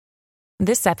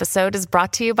This episode is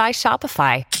brought to you by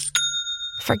Shopify.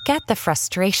 Forget the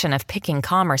frustration of picking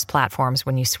commerce platforms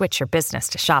when you switch your business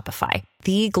to Shopify,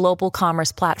 the global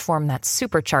commerce platform that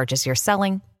supercharges your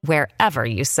selling wherever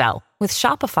you sell. With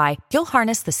Shopify, you'll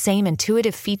harness the same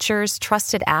intuitive features,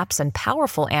 trusted apps, and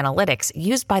powerful analytics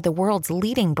used by the world's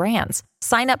leading brands.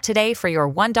 Sign up today for your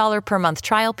 $1 per month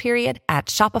trial period at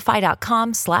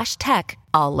shopify.com/tech,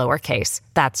 all lowercase.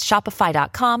 That's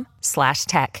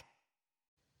shopify.com/tech.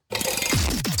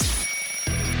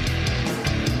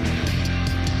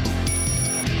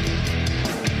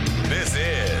 This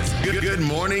is Good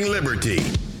Morning Liberty.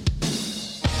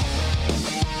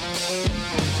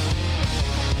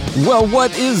 Well,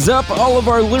 what is up, all of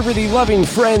our liberty-loving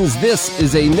friends? This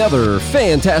is another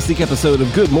fantastic episode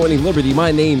of Good Morning Liberty.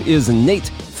 My name is Nate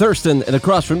Thurston, and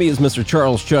across from me is Mr.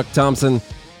 Charles Chuck Thompson.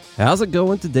 How's it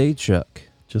going today, Chuck?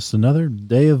 Just another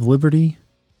day of liberty,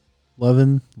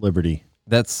 loving liberty.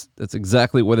 That's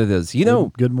exactly what it is. You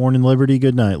know, good morning, liberty.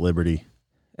 Good night, liberty.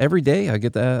 Every day I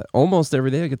get that. Almost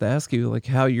every day I get to ask you like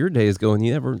how your day is going.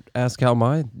 You never ask how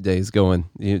my day is going.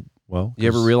 You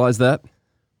ever realize that?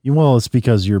 Well, it's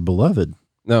because you're beloved.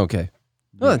 Okay.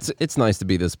 Well, it's nice to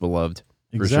be this beloved.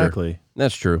 Exactly. Sure.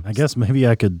 That's true. I guess maybe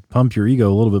I could pump your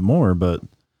ego a little bit more, but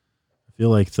I feel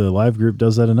like the live group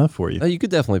does that enough for you. You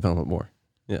could definitely pump it more.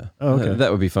 Yeah. Oh, okay.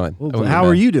 That would be fine. Well, how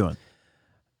are you doing?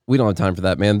 We don't have time for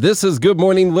that, man. This is Good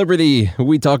Morning Liberty.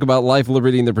 We talk about life,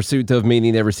 liberty, and the pursuit of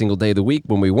meaning every single day of the week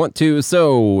when we want to.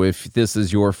 So if this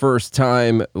is your first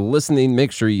time listening,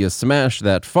 make sure you smash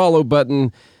that follow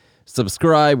button,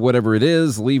 subscribe, whatever it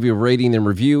is, leave a rating and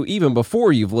review even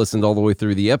before you've listened all the way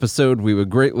through the episode. We would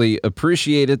greatly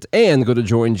appreciate it. And go to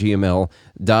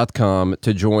joingml.com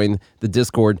to join the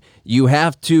Discord. You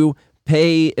have to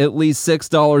pay at least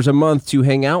 $6 a month to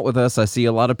hang out with us. I see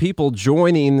a lot of people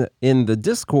joining in the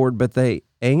Discord, but they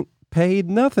ain't paid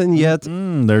nothing yet.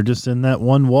 They're just in that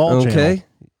one wall channel. Okay.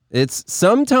 It's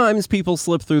sometimes people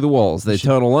slip through the walls. They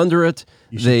tunnel under it.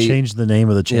 You should change the name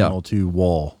of the channel to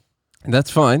Wall. That's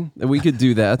fine. We could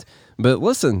do that. But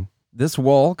listen, this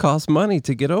wall costs money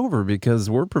to get over because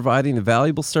we're providing a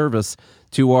valuable service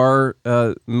to our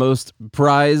most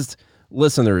prized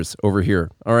listeners over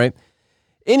here. All right.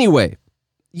 Anyway,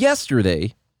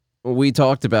 yesterday we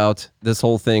talked about this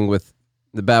whole thing with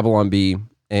the Babylon Bee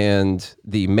and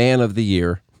the Man of the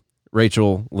Year,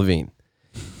 Rachel Levine.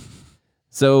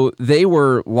 So they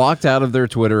were locked out of their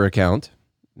Twitter account.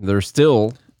 They're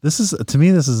still... This is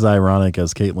as ironic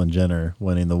as Caitlyn Jenner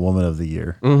winning the Woman of the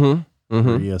Year for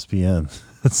ESPN.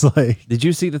 It's like... Did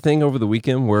you see the thing over the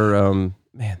weekend where, I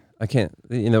can't...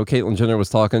 Caitlyn Jenner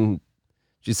was talking.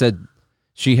 She said...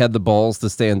 She had the balls to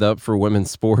stand up for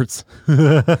women's sports.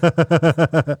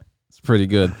 It's pretty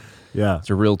good. Yeah. It's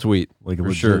a real tweet. Like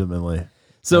legitimately. Sure.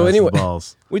 So anyway,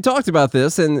 we talked about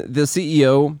this, and the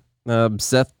CEO,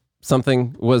 Seth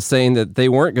something, was saying that they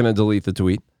weren't going to delete the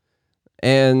tweet.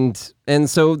 And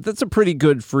so that's a pretty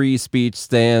good free speech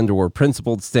stand or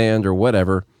principled stand or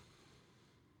whatever.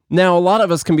 Now, a lot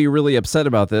of us can be really upset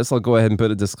about this. I'll go ahead and put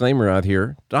a disclaimer out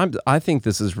here. I think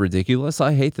this is ridiculous.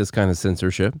 I hate this kind of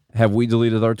censorship. Have we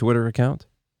deleted our Twitter account?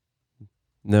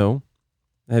 No.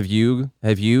 Have you,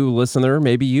 listener?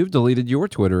 Maybe you've deleted your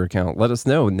Twitter account. Let us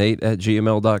know,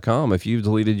 nate@gml.com, if you've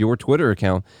deleted your Twitter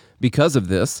account because of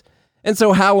this. And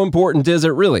so how important is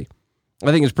it really?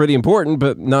 I think it's pretty important,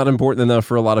 but not important enough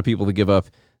for a lot of people to give up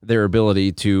their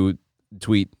ability to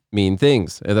tweet mean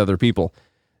things at other people.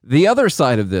 The other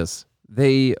side of this,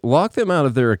 they locked them out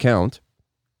of their account.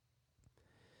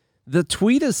 The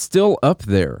tweet is still up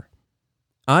there.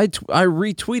 I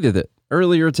retweeted it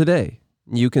earlier today.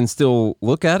 You can still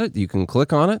look at it. You can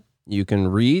click on it. You can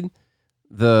read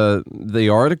the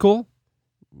article.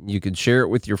 You can share it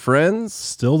with your friends.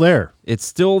 Still there. It's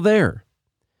still there.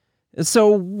 So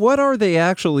what are they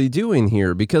actually doing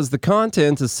here? Because the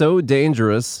content is so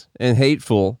dangerous and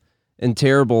hateful and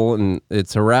terrible, and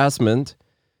it's harassment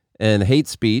and hate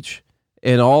speech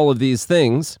and all of these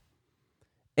things,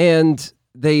 and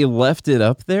they left it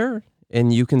up there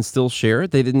and you can still share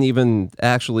it. They didn't even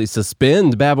actually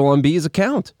suspend Babylon Bee's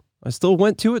account. I still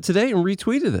went to it today and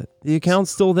retweeted it. The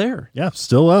account's still there. Yeah,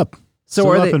 still up. So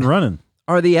still are up they, and running.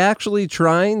 Are they actually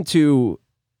trying to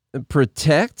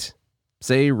protect,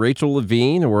 say, Rachel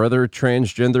Levine or other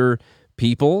transgender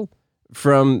people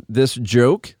from this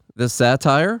joke, this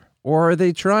satire? Or are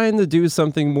they trying to do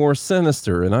something more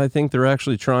sinister? And I think they're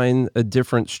actually trying a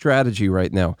different strategy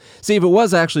right now. See, if it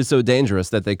was actually so dangerous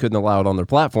that they couldn't allow it on their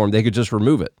platform, they could just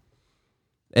remove it.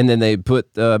 And then they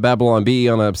put Babylon Bee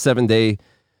on a 7-day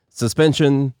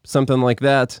suspension, something like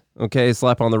that. Okay,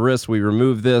 slap on the wrist, we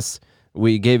remove this.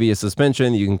 We gave you a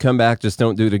suspension. You can come back, just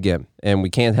don't do it again. And we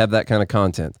can't have that kind of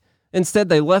content. Instead,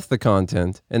 they left the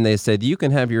content and they said, you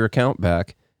can have your account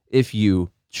back if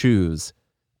you choose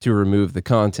to remove the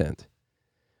content,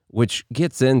 which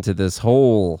gets into this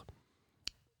whole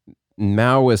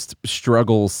Maoist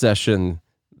struggle session,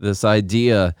 this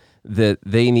idea that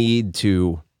they need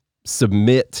to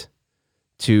submit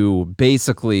to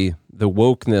basically the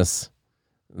wokeness,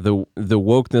 the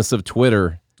wokeness of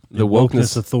Twitter, the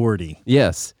wokeness authority.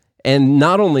 Yes. And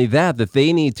not only that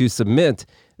they need to submit,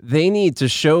 they need to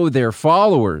show their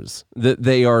followers that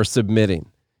they are submitting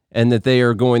and that they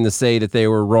are going to say that they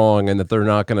were wrong and that they're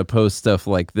not going to post stuff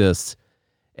like this.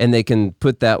 And they can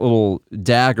put that little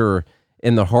dagger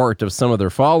in the heart of some of their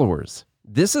followers.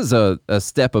 This is a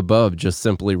step above just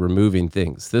simply removing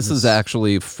things. This is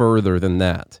actually further than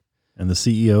that. And the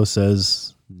CEO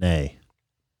says nay.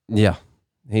 Yeah.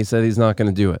 He said he's not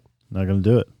going to do it. Not going to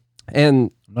do it.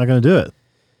 And I'm not going to do it.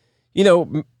 You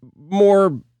know,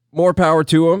 more power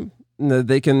to them.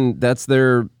 They can. That's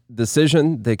their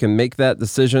decision. They can make that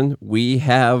decision. We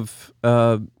have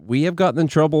gotten in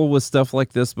trouble with stuff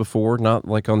like this before, not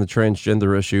like on the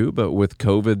transgender issue, but with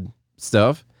COVID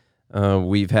stuff.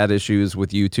 We've had issues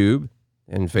with YouTube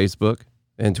and Facebook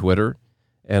and Twitter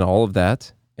and all of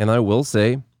that. And I will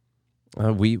say,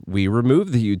 we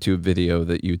removed the YouTube video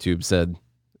that YouTube said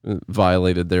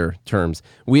violated their terms.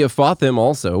 We have fought them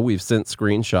also. We've sent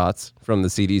screenshots from the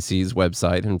CDC's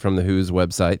website and from the WHO's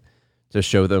website to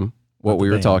show them what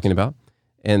we were talking about.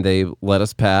 And they let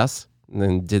us pass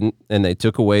and then they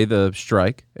took away the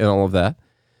strike and all of that.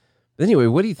 But anyway,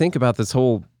 what do you think about this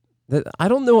whole, I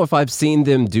don't know if I've seen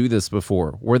them do this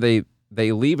before, where they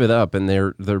leave it up and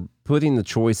they're putting the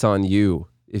choice on you.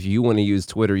 If you want to use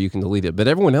Twitter, you can delete it, but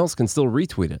everyone else can still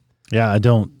retweet it. Yeah,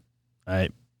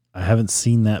 I haven't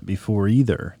seen that before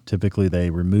either. Typically, they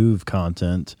remove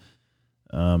content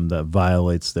that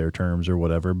violates their terms or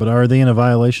whatever. But are they in a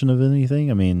violation of anything?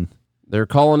 I mean, they're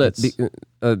calling it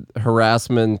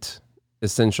harassment,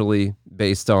 essentially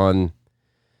based on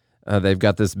they've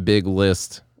got this big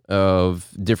list of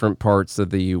different parts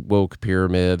of the woke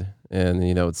pyramid, and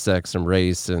it's sex and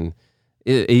race, and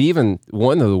it even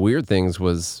one of the weird things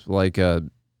was like a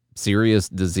serious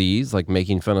disease, like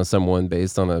making fun of someone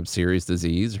based on a serious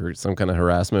disease or some kind of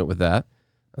harassment with that.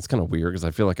 That's kind of weird because I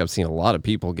feel like I've seen a lot of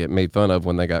people get made fun of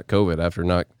when they got COVID after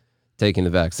not taking the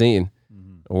vaccine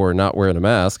or not wearing a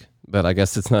mask, but I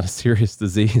guess it's not a serious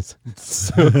disease.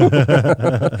 So,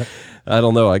 I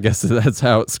don't know. I guess that's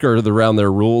how it skirted around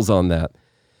their rules on that.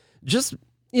 Just,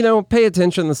 pay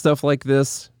attention to stuff like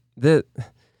this, that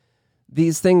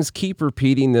these things keep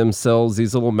repeating themselves,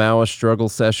 these little Maoist struggle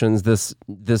sessions,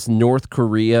 this North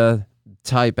Korea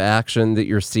type action that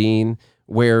you're seeing,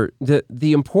 where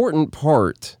the important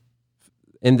part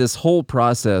in this whole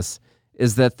process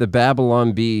is that the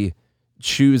Babylon Bee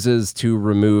chooses to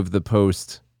remove the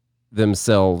post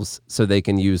themselves so they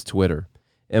can use Twitter.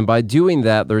 And by doing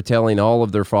that, they're telling all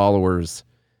of their followers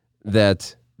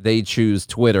that they choose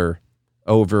Twitter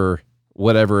over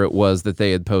whatever it was that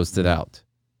they had posted out.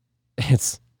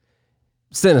 It's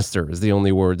sinister is the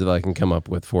only word that I can come up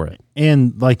with for it.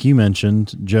 And like you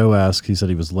mentioned, Joe asked, he said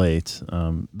he was late.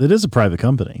 That is a private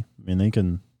company. I mean, they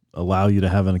can allow you to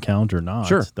have an account or not.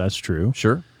 Sure. That's true.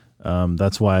 Sure.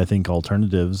 That's why I think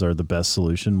alternatives are the best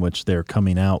solution, which they're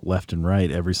coming out left and right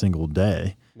every single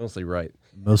day. Mostly right.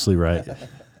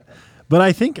 But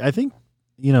I think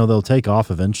they'll take off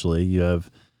eventually. You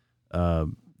have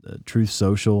Truth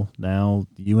Social now.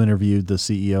 You interviewed the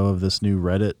CEO of this new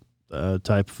Reddit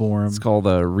type forum. It's called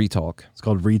Retalk. It's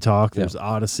called Retalk. There's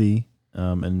Odyssey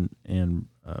and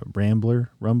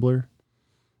Rumbler.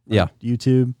 Yeah.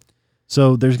 YouTube.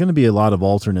 So there's going to be a lot of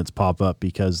alternates pop up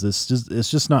because it's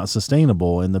just not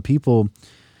sustainable. And the people,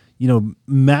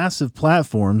 massive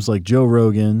platforms like Joe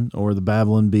Rogan or the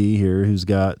Babylon Bee here, who's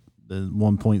got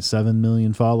 1.7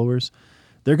 million followers,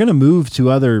 they're going to move to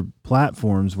other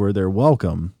platforms where they're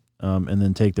welcome, and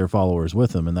then take their followers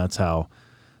with them. And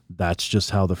that's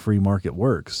just how the free market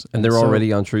works. And they're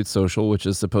already on Truth Social, which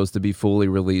is supposed to be fully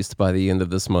released by the end of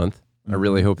this month. Mm-hmm. I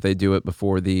really hope they do it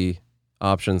before the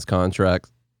options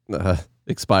contract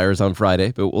expires on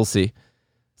Friday, but we'll see.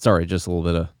 Sorry, just a little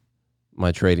bit of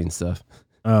my trading stuff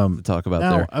to talk about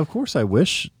now, there. Of course, I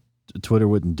wish Twitter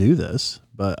wouldn't do this,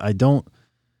 but I don't.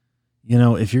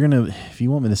 If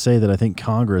you want me to say that I think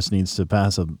Congress needs to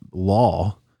pass a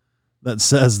law that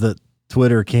says that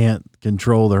Twitter can't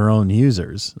control their own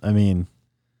users, I mean,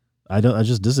 I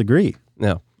just disagree.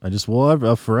 No,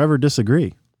 I'll forever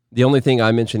disagree. The only thing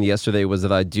I mentioned yesterday was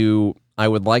that I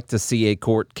would like to see a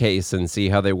court case and see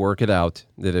how they work it out,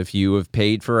 that if you have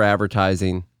paid for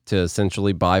advertising to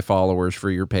essentially buy followers for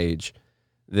your page,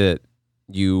 that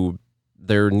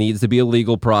there needs to be a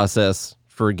legal process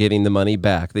for getting the money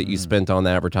back that you spent on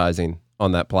advertising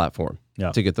on that platform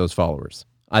to get those followers.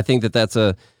 I think that that's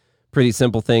a pretty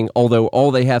simple thing, although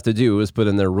all they have to do is put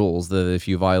in their rules that if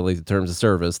you violate the terms of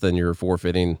service, then you're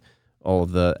forfeiting all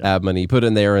of the ad money you put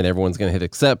in there, and everyone's going to hit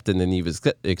accept, and then you've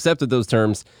accepted those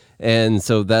terms. And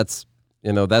so that's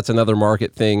another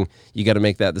market thing. You got to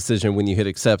make that decision when you hit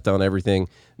accept on everything.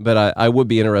 But I would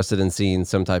be interested in seeing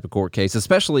some type of court case,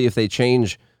 especially if they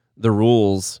change the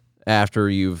rules after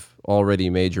you've already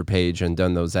made your page and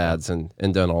done those ads and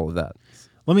done all of that.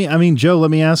 Joe,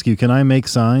 let me ask you, can I make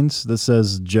signs that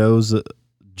says Joe's a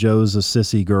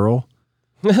sissy girl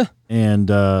and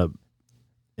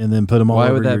then put them all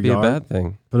over your yard? Why would that be a bad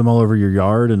thing? Put them all over your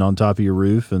yard and on top of your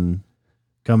roof and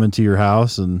come into your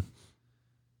house and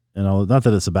all. Not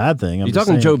that it's a bad thing. You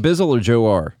talking Joe Bizzle or Joe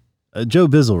R? Joe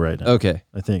Bizzle right now. Okay.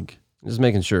 I think. Just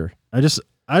making sure. I just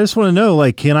want to know,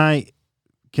 like, can I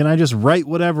just write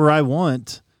whatever I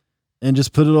want and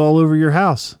just put it all over your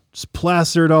house? Just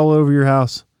plaster it all over your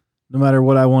house, no matter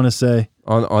what I want to say.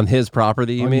 On his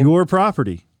property, you mean? On your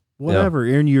property. Whatever.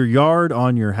 Yeah. In your yard,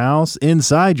 on your house,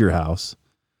 inside your house,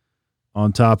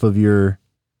 on top of your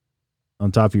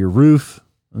roof,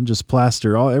 and just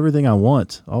plaster everything I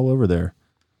want all over there.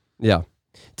 Yeah.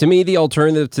 To me, the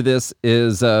alternative to this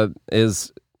is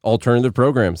alternative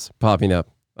programs popping up.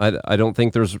 I don't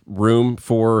think there's room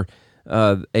for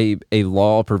a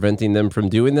law preventing them from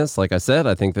doing this. Like I said,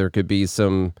 I think there could be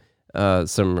some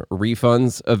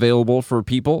refunds available for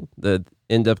people that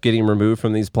end up getting removed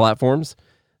from these platforms.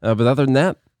 But other than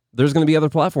that, there's going to be other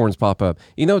platforms pop up.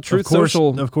 Truth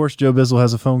Social. Of course, Joe Bizzle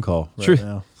has a phone call right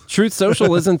now. Truth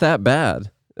Social isn't that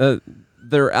bad.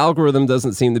 Their algorithm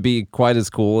doesn't seem to be quite as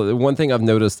cool. One thing I've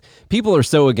noticed, people are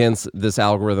so against this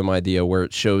algorithm idea where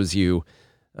it shows you,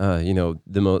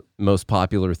 the most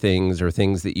popular things or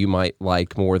things that you might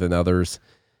like more than others.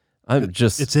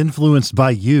 It's influenced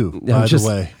by you, by the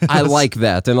way. I like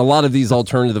that. And a lot of these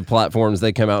alternative platforms,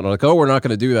 they come out and are like, oh, we're not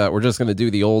going to do that. We're just going to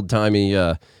do the old timey,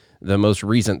 the most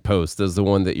recent post is the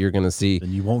one that you're going to see.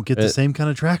 And you won't get the same kind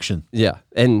of traction. Yeah.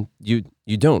 And you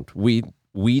don't. We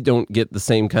don't get the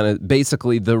same kind of,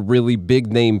 basically the really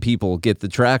big name people get the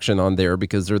traction on there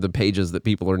because they're the pages that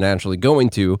people are naturally going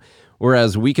to.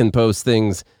 Whereas we can post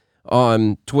things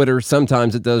on Twitter.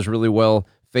 Sometimes it does really well.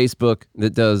 Facebook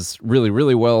that does really,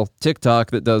 really well.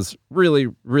 TikTok that does really,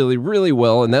 really, really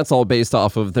well. And that's all based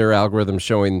off of their algorithm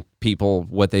showing people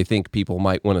what they think people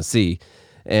might want to see.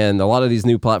 And a lot of these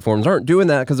new platforms aren't doing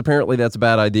that because apparently that's a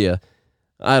bad idea.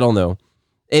 I don't know.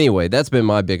 Anyway, that's been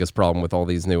my biggest problem with all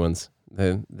these new ones.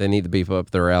 They need to beef up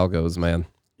their algos, man.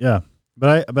 Yeah,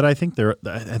 but I think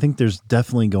there's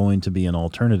definitely going to be an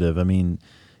alternative. I mean,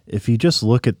 if you just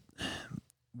look at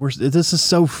this is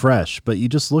so fresh, but you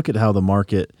just look at how the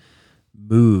market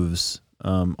moves.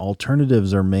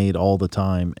 Alternatives are made all the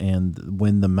time, and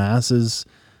when the masses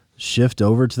shift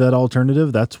over to that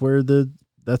alternative, that's where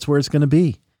it's going to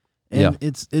be. And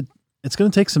it's going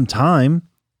to take some time.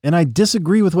 And I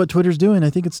disagree with what Twitter's doing. I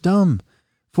think it's dumb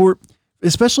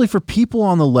especially for people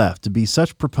on the left to be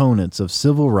such proponents of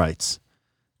civil rights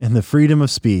and the freedom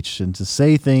of speech and to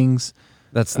say things.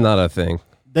 That's not a thing.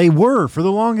 They were for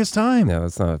the longest time. No,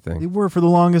 that's not a thing. They were for the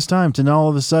longest time, to now all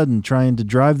of a sudden trying to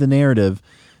drive the narrative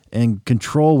and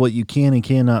control what you can and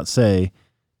cannot say.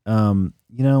 It's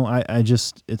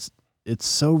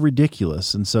so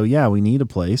ridiculous. And so, yeah, we need a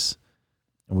place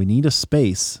and we need a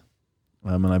space.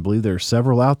 And I believe there are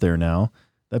several out there now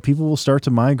that people will start to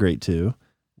migrate to,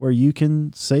 where you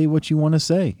can say what you want to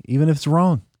say, even if it's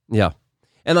wrong. Yeah.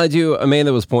 And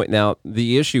Amanda was pointing out,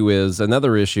 the issue is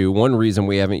another issue. One reason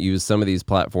we haven't used some of these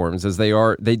platforms is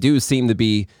they do seem to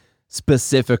be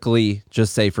specifically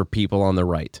just say for people on the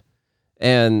right.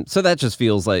 And so that just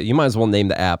feels like you might as well name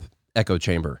the app Echo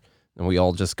Chamber. And we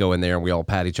all just go in there and we all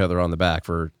pat each other on the back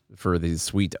for these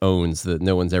sweet owns that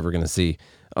no one's ever going to see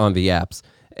on the apps.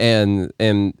 And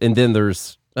then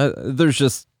there's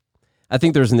just, I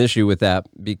think there's an issue with that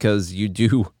because you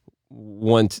do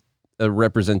want a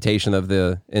representation of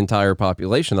the entire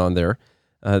population on there,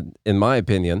 in my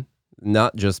opinion,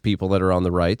 not just people that are on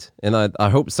the right. And I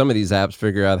hope some of these apps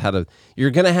figure out how to,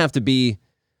 you're going to have to be,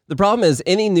 the problem is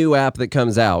any new app that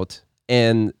comes out,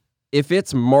 and if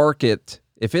its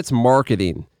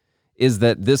marketing is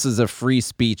that this is a free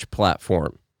speech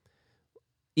platform,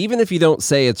 even if you don't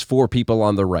say it's for people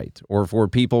on the right or for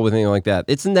people with anything like that,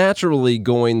 it's naturally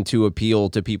going to appeal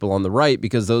to people on the right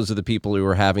because those are the people who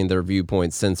are having their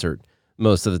viewpoints censored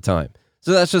most of the time.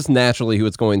 So that's just naturally who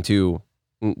it's going to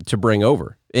bring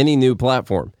over. Any new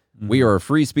platform. Mm-hmm. We are a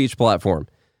free speech platform.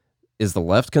 is the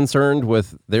left concerned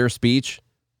with their speech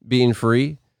being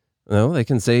free? No, they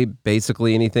can say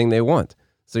basically anything they want.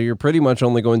 So you're pretty much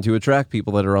only going to attract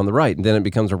people that are on the right, and then it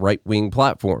becomes a right-wing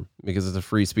platform because it's a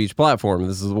free speech platform.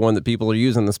 This is the one that people are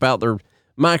using to spout their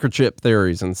microchip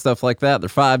theories and stuff like that, their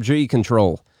 5G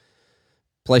control.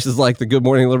 Places like the Good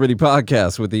Morning Liberty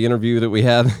podcast with the interview that we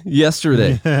had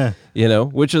yesterday,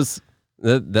 which is,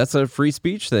 that's a free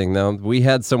speech thing. Now, we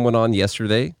had someone on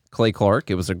yesterday, Clay Clark.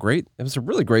 It was a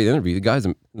really great interview.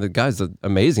 The guy's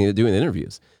amazing at doing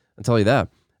interviews. I'll tell you that.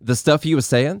 The stuff he was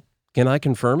saying, can I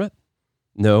confirm it?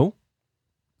 No.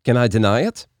 Can I deny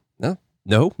it?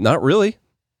 No, not really.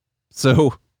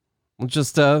 So we'll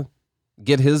just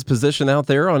get his position out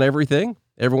there on everything.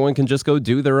 Everyone can just go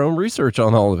do their own research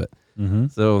on all of it. Mm-hmm.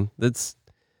 So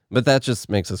but that just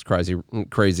makes us crazy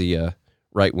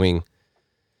right-wing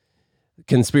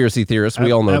conspiracy theorists.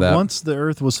 We all know that. Once the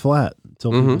earth was flat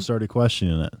until people started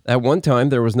questioning it. At one time,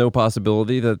 there was no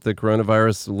possibility that the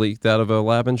coronavirus leaked out of a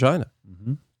lab in China.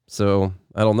 Mm-hmm. So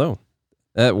I don't know.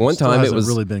 At one time, it was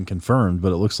really been confirmed,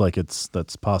 but it looks like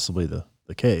that's possibly the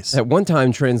case. At one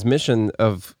time, transmission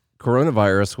of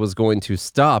coronavirus was going to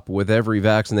stop with every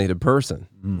vaccinated person.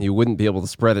 You wouldn't be able to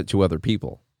spread it to other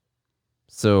people.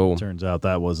 So turns out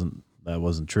that wasn't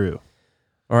true.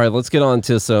 All right, let's get on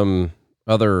to some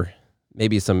other,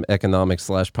 maybe some economics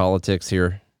 / politics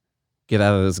here. Get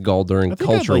out of this gall-during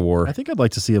culture war. I think I'd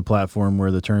like to see a platform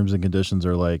where the terms and conditions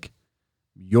are like,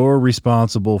 you're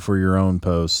responsible for your own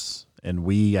posts, and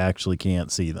we actually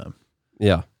can't see them.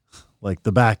 Yeah. Like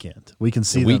the back end. We can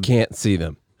see them. We can't see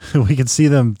them. We can see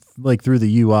them like through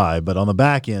the UI, but on the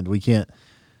back end, we can't.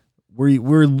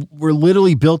 We're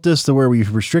literally built this to where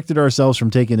we've restricted ourselves from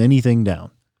taking anything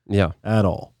down. Yeah. At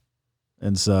all.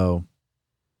 And so,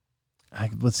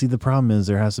 let's see, the problem is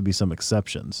there has to be some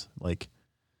exceptions. Like,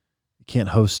 you can't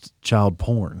host child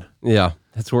porn. Yeah.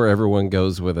 That's where everyone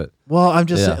goes with it. Well, I'm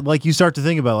just saying, like, you start to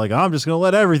think about, like, I'm just going to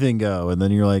let everything go. And then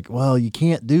you're like, well, you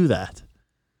can't do that.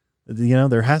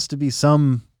 There has to be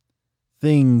some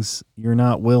things you're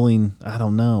not willing. I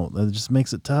don't know. That just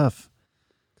makes it tough.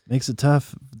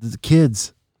 The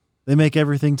kids, they make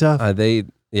everything tough.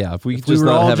 If we just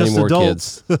not have any more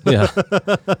adults. kids. Yeah.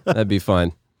 That'd be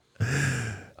fine.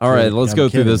 All right, let's go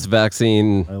through this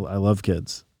vaccine. I love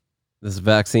kids. This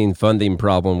vaccine funding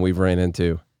problem we've ran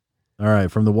into. All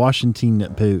right, from the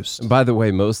Washington Post. By the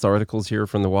way, most articles here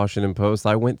from the Washington Post,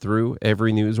 I went through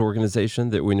every news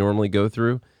organization that we normally go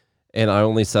through, and I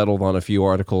only settled on a few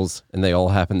articles, and they all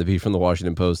happen to be from the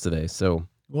Washington Post today. So,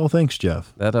 well, thanks,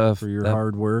 Jeff, for your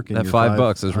hard work. And that your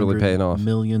 $5 is really paying off. $1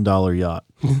 million yacht.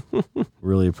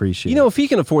 Really appreciate it. If he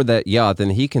can afford that yacht,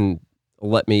 then he can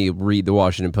let me read the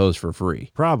Washington Post for free.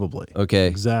 Probably. Okay.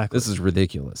 Exactly. This is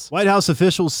ridiculous. White House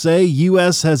officials say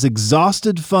U.S. has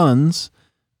exhausted funds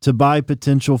to buy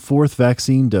potential fourth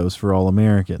vaccine dose for all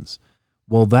Americans.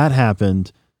 Well, that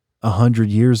happened 100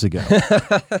 years ago.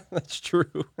 That's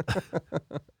true.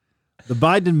 The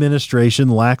Biden administration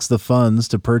lacks the funds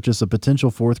to purchase a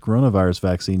potential fourth coronavirus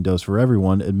vaccine dose for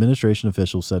everyone, administration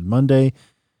officials said Monday,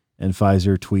 and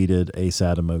Pfizer tweeted a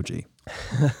sad emoji.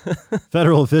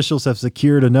 Federal officials have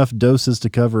secured enough doses to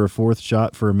cover a fourth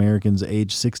shot for Americans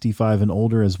aged 65 and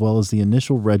older, as well as the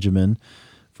initial regimen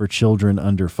for children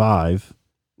under 5.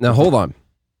 Now, hold on.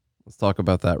 Let's talk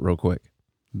about that real quick.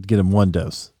 Get them one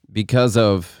dose. Because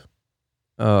of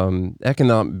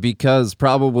because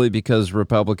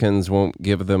Republicans won't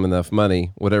give them enough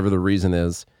money, whatever the reason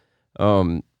is,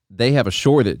 they have a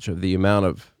shortage of the amount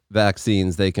of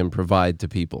vaccines they can provide to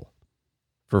people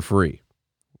for free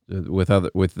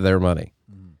with their money.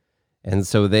 And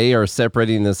so they are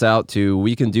separating this out to,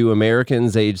 we can do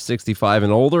Americans age 65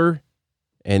 and older,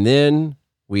 and then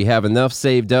we have enough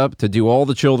saved up to do all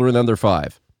the children under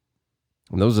 5.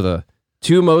 And those are the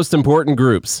two most important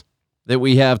groups that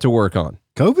we have to work on.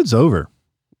 COVID's over.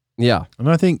 Yeah. And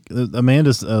I think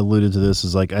Amanda alluded to this,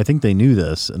 is like, I think they knew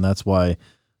this, and that's why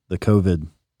the COVID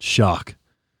shock,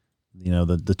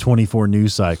 the 24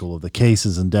 news cycle of the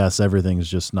cases and deaths, everything's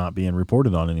just not being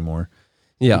reported on anymore.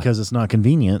 Yeah. Because it's not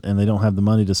convenient, and they don't have the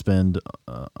money to spend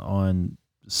on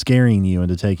scaring you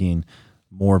into taking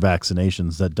more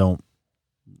vaccinations that don't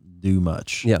do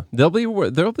much. Yeah. They'll be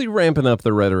ramping up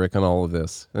the rhetoric on all of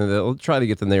this, and they'll try to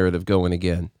get the narrative going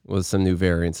again with some new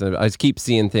variants. I keep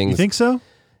seeing things. You think so?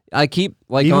 I keep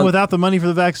even without the money for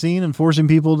the vaccine and forcing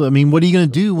people to, what are you going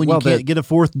to do when you can't get a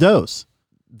fourth dose?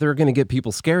 They're going to get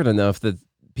people scared enough that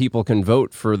people can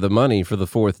vote for the money for the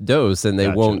fourth dose, and they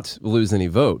won't lose any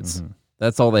votes. Mm-hmm.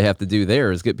 That's all they have to do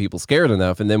there is get people scared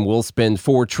enough, and then we'll spend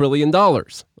 $4 trillion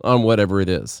on whatever it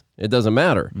is. It doesn't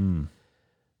matter.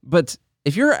 But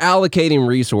if you're allocating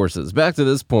resources, back to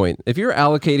this point, if you're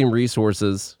allocating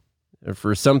resources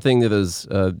for something that is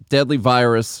a deadly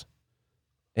virus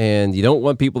and you don't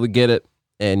want people to get it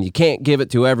and you can't give it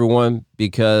to everyone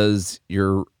because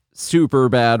you're super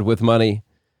bad with money,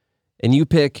 and you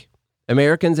pick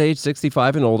Americans age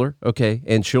 65 and older, okay,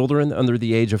 and children under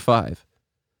the age of 5.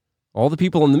 All the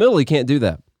people in the middle, you can't do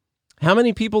that. How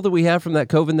many people do we have from that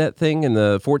COVID net thing in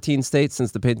the 14 states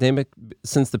since the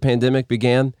pandemic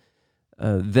began?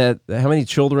 How many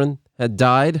children had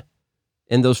died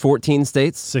in those 14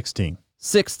 states? 16.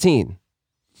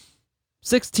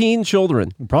 16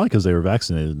 children. Probably because they were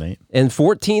vaccinated, Nate. In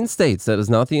 14 states, that is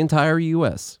not the entire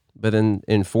U.S., but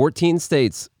in 14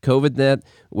 states, COVID net,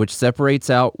 which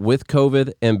separates out with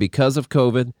COVID and because of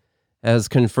COVID, has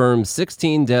confirmed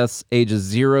 16 deaths ages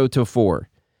 0 to 4.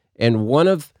 And one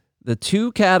of the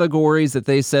 2 categories that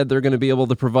they said they're going to be able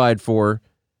to provide for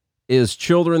is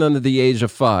children under the age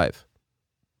of 5.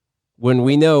 When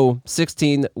we know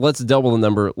 16, let's double the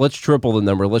number. Let's triple the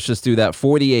number. Let's just do that.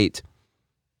 48.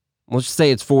 Let's just say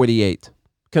it's 48.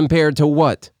 Compared to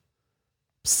what?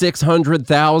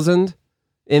 600,000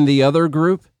 in the other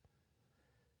group?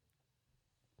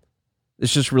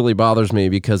 This just really bothers me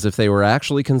because if they were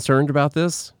actually concerned about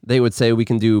this, they would say we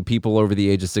can do people over the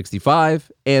age of 65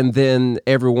 and then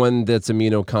everyone that's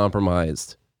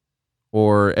immunocompromised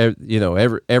or,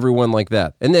 everyone like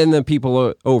that. And then the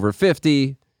people over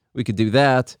 50, we could do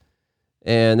that.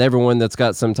 And everyone that's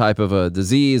got some type of a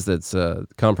disease that's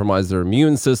compromised their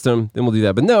immune system, then we'll do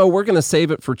that. But no, we're going to save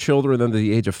it for children under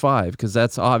the age of 5 because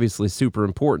that's obviously super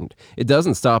important. It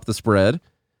doesn't stop the spread,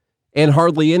 and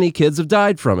hardly any kids have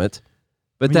died from it.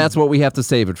 But that's what we have to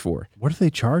save it for. What are they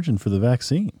charging for the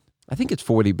vaccine? I think it's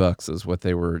 $40 is what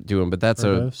they were doing, but that's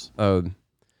a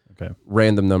okay.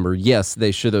 Random number. Yes,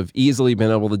 they should have easily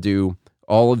been able to do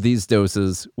all of these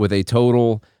doses with a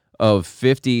total of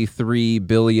 $53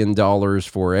 billion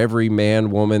for every man,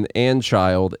 woman, and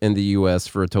child in the U.S.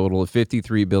 for a total of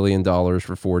 $53 billion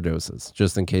for 4 doses.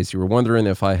 Just in case you were wondering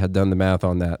if I had done the math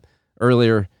on that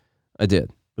earlier, I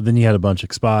did. But then you had a bunch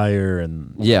expire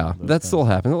and... Yeah, that still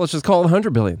happened. Let's just call it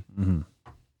 $100 billion. Mm-hmm.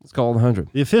 Let's call it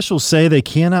 100. The officials say they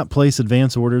cannot place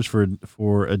advance orders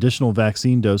for additional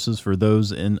vaccine doses for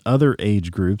those in other age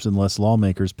groups unless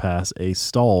lawmakers pass a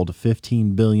stalled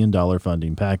 $15 billion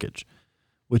funding package.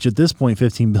 Which at this point,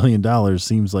 $15 billion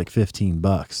seems like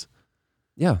 $15.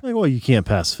 Yeah. Like, well, you can't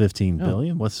pass $15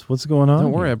 billion. What's going on?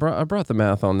 Don't worry, I brought the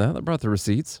math on that. I brought the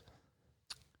receipts.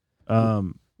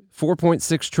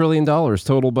 $4.6 trillion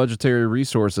total budgetary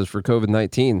resources for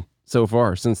COVID-19 so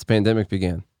far since the pandemic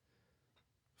began.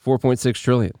 $4.6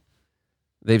 trillion.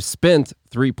 They've spent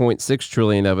 $3.6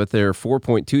 trillion of it. They're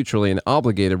 $4.2 trillion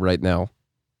obligated right now,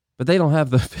 but they don't have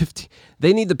the 50.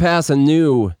 They need to pass a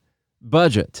new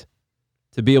budget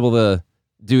to be able to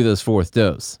do this 4th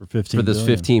dose for this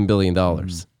 $15 billion.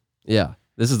 Yeah,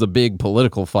 this is a big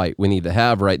political fight we need to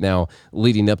have right now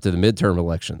leading up to the midterm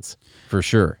elections, for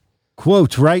sure.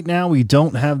 Quote, right now we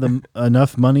don't have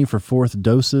enough money for 4th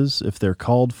doses if they're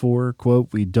called for.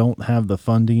 Quote, we don't have the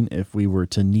funding if we were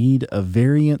to need a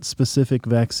variant-specific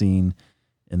vaccine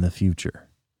in the future.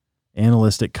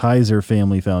 Analysts at Kaiser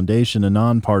Family Foundation, a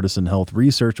nonpartisan health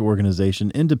research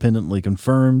organization, independently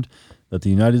confirmed that the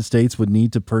United States would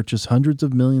need to purchase hundreds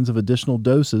of millions of additional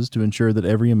doses to ensure that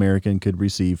every American could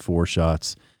receive 4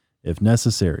 shots if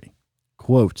necessary.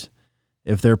 Quote,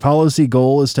 if their policy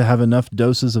goal is to have enough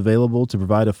doses available to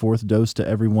provide a 4th dose to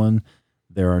everyone,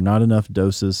 there are not enough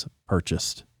doses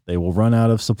purchased. They will run out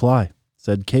of supply,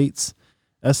 said Cates,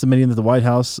 estimating that the White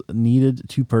House needed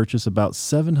to purchase about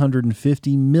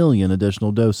 750 million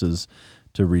additional doses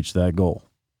to reach that goal.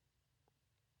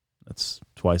 That's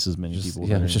twice as many people.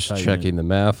 Yeah, I'm just checking the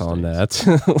math on that.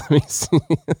 Let me see.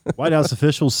 White House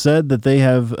officials said that they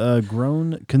have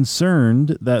grown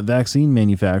concerned that vaccine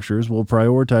manufacturers will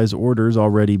prioritize orders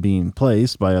already being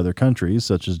placed by other countries,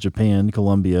 such as Japan,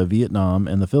 Colombia, Vietnam,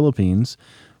 and the Philippines,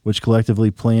 which collectively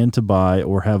plan to buy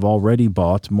or have already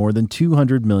bought more than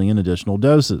 200 million additional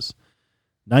doses.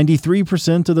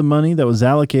 93% of the money that was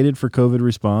allocated for COVID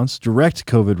response, direct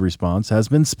COVID response, has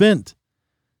been spent.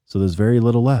 So there's very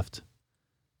little left,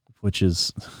 which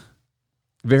is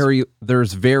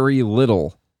there's very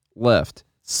little left.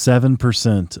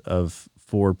 7% of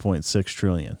 $4.6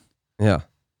 trillion. Yeah,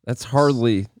 that's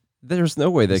hardly. There's no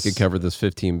way they could cover this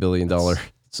 $15 billion budget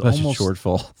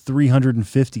shortfall.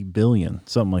 $350 billion,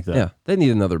 something like that. Yeah, they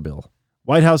need another bill.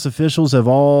 White House officials have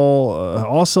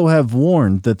also have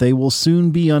warned that they will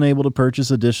soon be unable to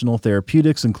purchase additional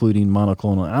therapeutics, including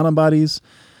monoclonal antibodies,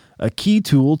 a key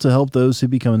tool to help those who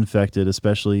become infected,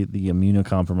 especially the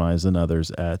immunocompromised and others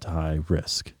at high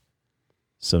risk.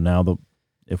 So now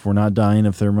if we're not dying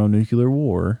of thermonuclear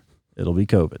war, it'll be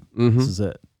COVID. Mhm. This is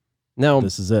it. Now,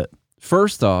 This is it.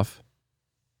 first off,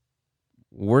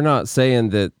 we're not saying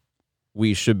that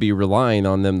we should be relying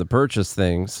on them to purchase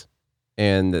things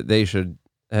and that they should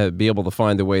be able to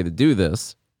find a way to do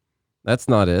this. That's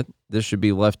not it. This should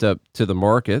be left up to the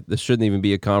market. This shouldn't even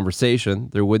be a conversation.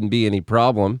 There wouldn't be any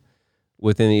problem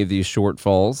with any of these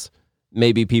shortfalls.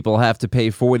 Maybe people have to pay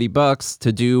 $40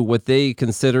 to do what they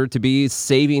consider to be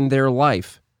saving their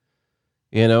life.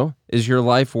 You know, is your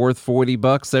life worth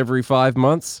 $40 every 5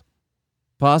 months?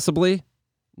 Possibly?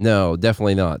 No,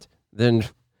 definitely not. Then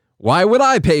why would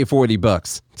I pay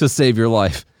 $40 to save your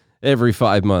life every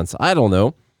 5 months? I don't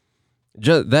know.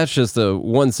 That's just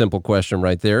one simple question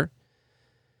right there.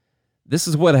 This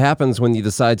is what happens when you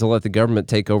decide to let the government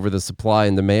take over the supply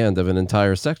and demand of an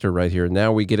entire sector right here.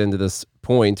 Now we get into this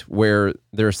point where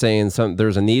they're saying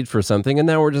there's a need for something, and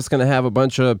now we're just going to have a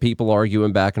bunch of people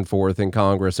arguing back and forth in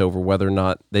Congress over whether or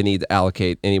not they need to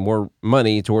allocate any more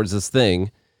money towards this thing,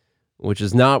 which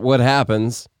is not what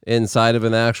happens inside of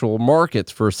an actual market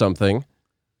for something.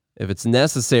 If it's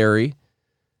necessary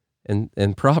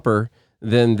and proper,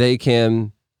 then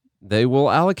they will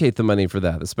allocate the money for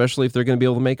that, especially if they're going to be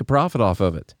able to make a profit off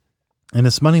of it. And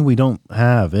it's money we don't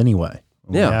have anyway.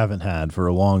 We Yeah. haven't had for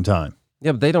a long time.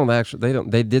 Yeah, but they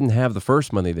didn't have the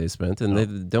first money they spent, and they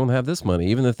don't have this money,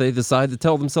 even if they decide to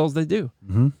tell themselves they do.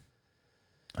 Mm-hmm.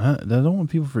 I don't want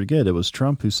people to forget it was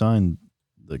Trump who signed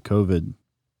the COVID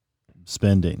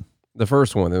spending. The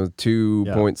first one, it was 2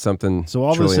 point something. So all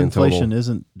this trillion inflation total.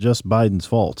 isn't just Biden's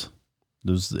fault.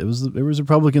 There was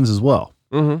Republicans as well.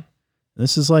 Mm-hmm.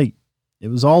 This is like, it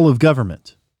was all of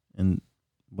government. And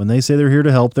when they say they're here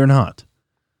to help, they're not.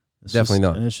 Definitely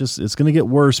not. And it's going to get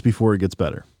worse before it gets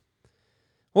better.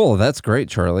 Well, that's great,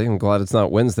 Charlie. I'm glad it's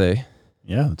not Wednesday.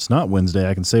 Yeah, it's not Wednesday.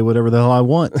 I can say whatever the hell I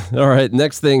want. All right,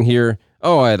 next thing here.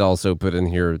 Oh, I had also put in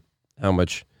here how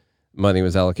much money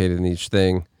was allocated in each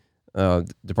thing.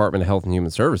 Department of Health and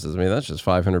Human Services. I mean, that's just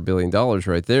 $500 billion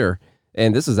right there.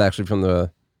 And this is actually from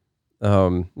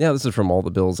this is from all the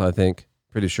bills, I think.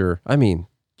 Pretty sure. I mean,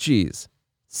 geez,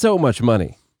 so much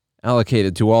money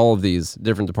allocated to all of these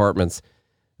different departments.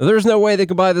 There's no way they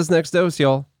can buy this next dose,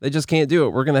 y'all. They just can't do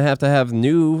it. We're going to have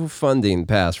new funding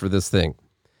passed for this thing.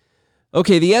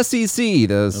 Okay, the SEC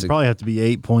does. It'll probably have to be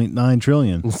 $8.9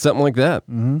 trillion. Something like that.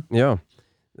 Mm-hmm. Yeah.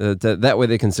 That way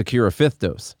they can secure a fifth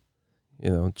dose,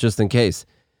 just in case.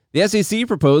 The SEC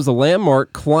proposed a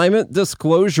landmark climate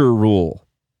disclosure rule.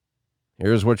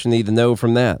 Here's what you need to know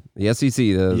from that. The SEC,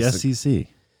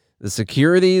 the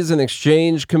Securities and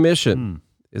Exchange Commission,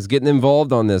 is getting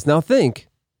involved on this. Now think,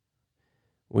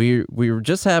 we were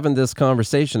just having this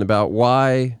conversation about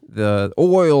why the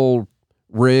oil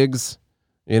rigs,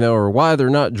 or why they're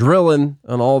not drilling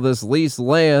on all this leased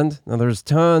land. Now there's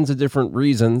tons of different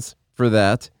reasons for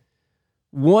that.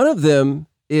 One of them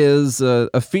is a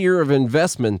fear of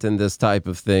investment in this type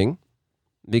of thing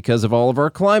because of all of our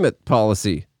climate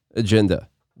policy agenda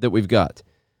that we've got.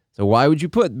 So why would you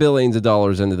put billions of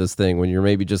dollars into this thing when you're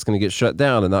maybe just going to get shut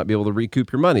down and not be able to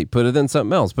recoup your money? Put it in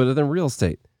something else. Put it in real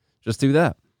estate. Just do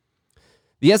that.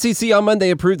 The SEC on Monday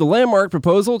approved the landmark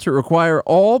proposal to require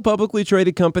all publicly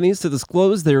traded companies to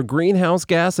disclose their greenhouse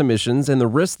gas emissions and the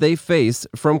risks they face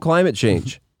from climate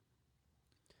change.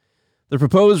 The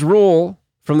proposed rule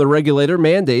from the regulator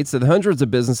mandates that hundreds of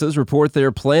businesses report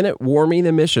their planet-warming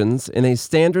emissions in a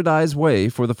standardized way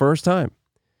for the first time.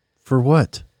 For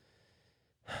what?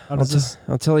 I'll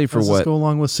tell you for what. How does what. this go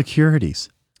along with securities?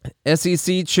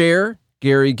 SEC Chair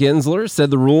Gary Gensler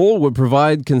said the rule would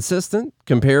provide consistent,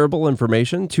 comparable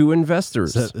information to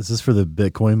investors. Is this for the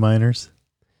Bitcoin miners?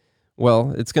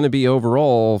 Well, it's going to be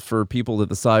overall for people to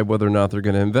decide whether or not they're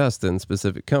going to invest in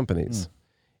specific companies.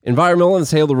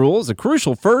 Environmentalists hail the rule as a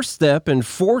crucial first step in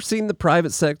forcing the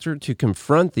private sector to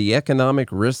confront the economic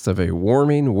risks of a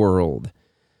warming world.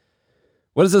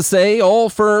 What does it say? All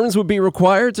firms would be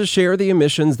required to share the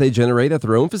emissions they generate at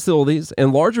their own facilities,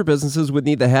 and larger businesses would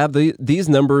need to have these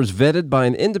numbers vetted by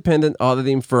an independent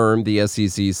auditing firm, the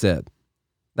SEC said.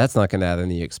 That's not going to add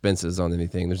any expenses on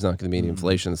anything. There's not going to be any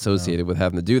inflation associated with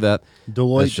having to do that.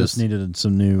 Deloitte just needed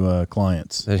some new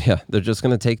clients. Yeah, they're just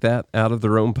going to take that out of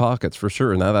their own pockets for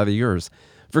sure, not out of yours.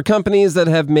 For companies that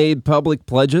have made public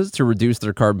pledges to reduce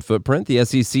their carbon footprint, the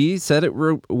SEC said it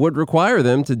would require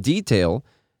them to detail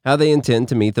how they intend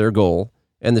to meet their goal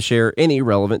and to share any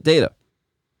relevant data.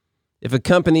 If a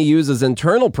company uses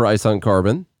internal price on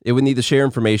carbon, it would need to share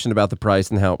information about the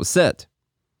price and how it was set.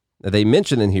 Now, they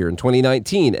mention in here, in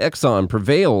 2019, Exxon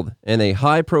prevailed in a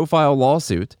high-profile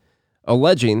lawsuit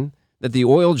alleging that the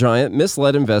oil giant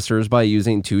misled investors by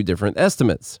using two different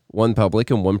estimates, one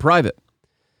public and one private.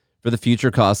 for the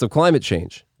future costs of climate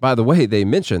change. By the way, they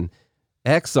mention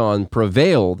Exxon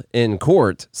prevailed in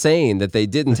court saying that they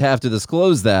didn't have to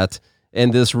disclose that,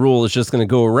 and this rule is just going to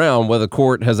go around what the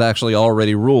court has actually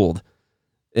already ruled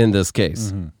in this case.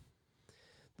 Mm-hmm.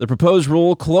 The proposed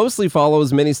rule closely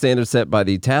follows many standards set by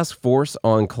the Task Force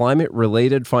on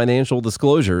Climate-Related Financial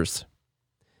Disclosures,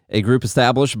 a group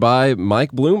established by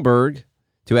Mike Bloomberg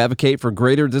to advocate for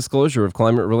greater disclosure of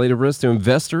climate-related risks to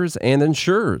investors and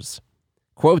insurers.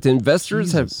 Quote,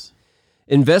 investors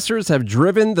have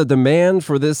driven the demand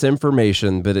for this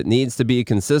information, but it needs to be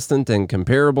consistent and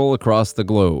comparable across the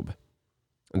globe.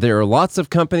 There are lots of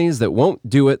companies that won't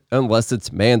do it unless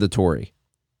it's mandatory.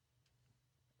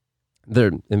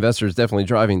 Their investors definitely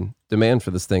driving demand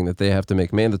for this thing that they have to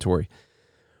make mandatory.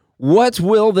 What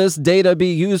will this data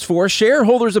be used for?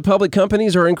 Shareholders of public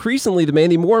companies are increasingly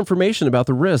demanding more information about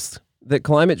the risks that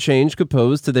climate change could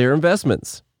pose to their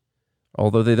investments,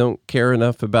 although they don't care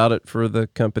enough about it for the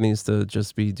companies to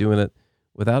just be doing it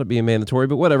without it being mandatory,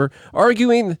 but whatever,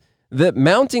 arguing that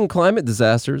mounting climate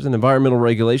disasters and environmental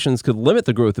regulations could limit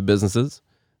the growth of businesses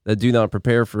that don't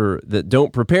prepare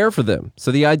for them.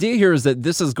 So the idea here is that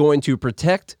this is going to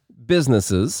protect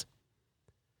businesses.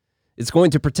 It's going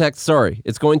to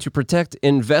protect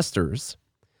investors,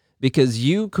 because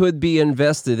you could be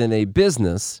invested in a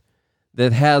business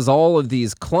that has all of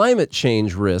these climate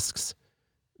change risks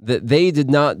that they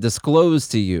did not disclose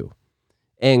to you.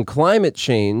 And climate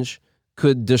change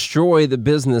could destroy the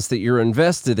business that you're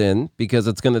invested in, because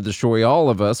it's going to destroy all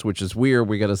of us, which is weird.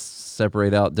 We got to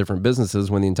separate out different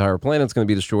businesses when the entire planet's going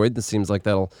to be destroyed. It seems like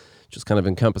that'll just kind of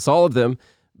encompass all of them.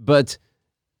 But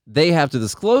they have to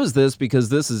disclose this because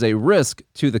this is a risk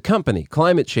to the company.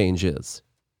 Climate change is.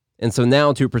 And so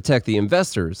now, to protect the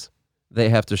investors, they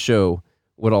have to show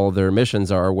what all of their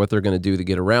emissions are, what they're going to do to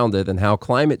get around it, and how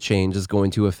climate change is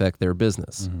going to affect their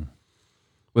business. Mm-hmm.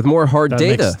 With more hard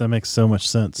data. That makes so much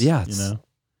sense. Yeah.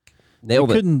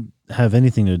 Nailed it. It couldn't have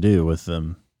anything to do with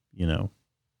them,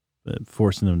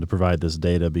 forcing them to provide this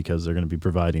data because they're going to be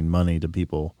providing money to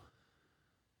people,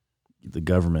 the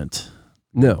government.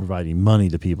 No. Providing money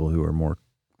to people who are more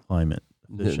climate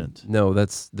efficient. No,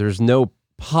 there's no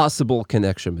possible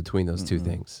connection between those two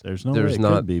things. There's no way it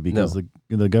could be, because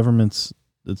the government's,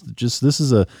 this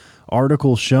is a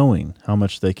article showing how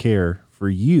much they care for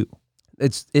you.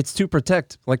 It's to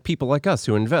protect people like us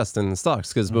who invest in the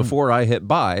stocks, because before I hit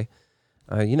buy,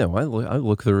 I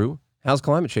look through how's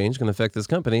climate change going to affect this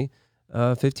company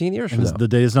 15 years from now. The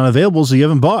data is not available, so you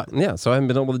haven't bought. Yeah, so I haven't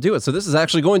been able to do it. So this is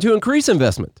actually going to increase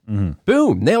investment. Mm-hmm.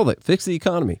 Boom, nailed it. Fix the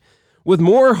economy. With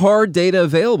more hard data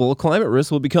available, climate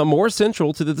risk will become more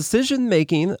central to the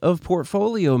decision-making of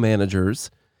portfolio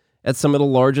managers at some of the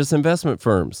largest investment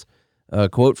firms. A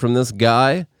quote from this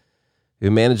guy who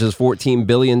manages $14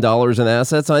 billion in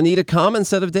assets: I need a common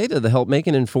set of data to help make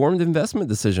an informed investment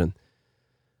decision.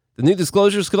 The new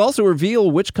disclosures could also reveal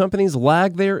which companies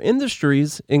lag their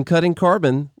industries in cutting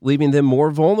carbon, leaving them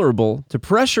more vulnerable to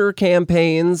pressure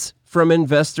campaigns from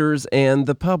investors and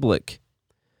the public.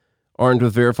 Armed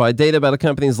with verified data about a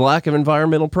company's lack of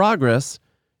environmental progress,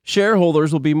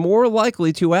 shareholders will be more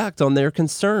likely to act on their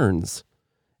concerns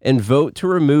and vote to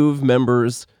remove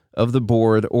members of the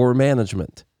board or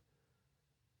management,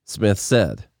 Smith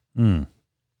said.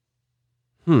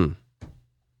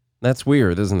 That's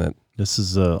weird, isn't it? This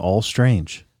is all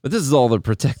strange. But this is all to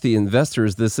protect the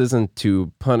investors. This isn't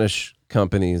to punish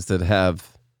companies that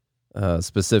have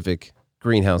specific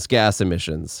greenhouse gas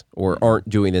emissions or aren't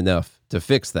doing enough to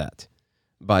fix that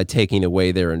by taking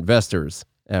away their investors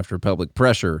after public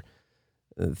pressure,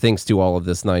 thanks to all of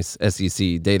this nice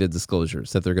SEC data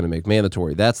disclosures that they're going to make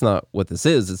mandatory. That's not what this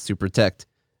is. It's to protect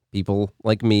people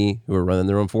like me who are running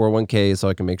their own 401k, so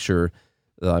I can make sure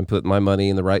that I'm putting my money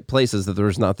in the right places, that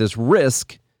there's not this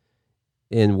risk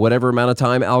in whatever amount of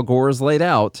time Al Gore has laid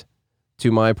out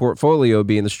to my portfolio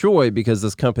being destroyed because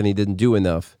this company didn't do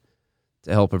enough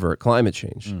to help avert climate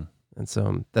change. And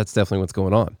so that's definitely what's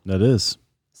going on. That is.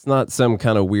 It's not some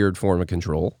kind of weird form of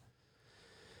control.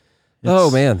 Oh,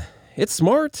 man. It's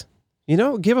smart.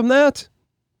 Give them that.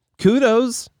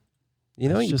 Kudos.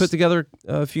 You put together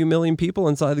a few million people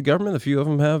inside the government. A few of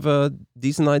them have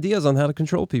decent ideas on how to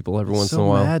control people every once in a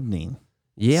while. So maddening.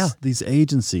 Yeah. These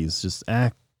agencies just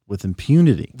act with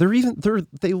impunity. They're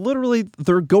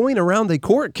going around a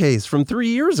court case from 3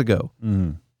 years ago.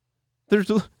 They're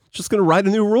just going to write a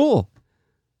new rule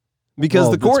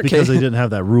because because they didn't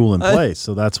have that rule in place.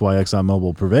 So that's why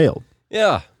ExxonMobil prevailed.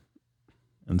 Yeah.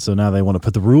 And so now they want to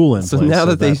put the rule in place now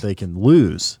so that they can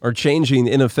lose. Are changing,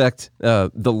 in effect,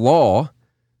 the law.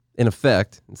 In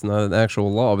effect, it's not an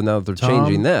actual law, but now that they're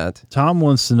changing that. Tom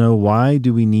wants to know, why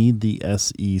do we need the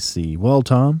SEC? Well,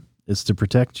 Tom, It's to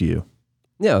protect you.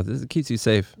 Yeah, this keeps you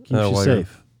safe. Keeps you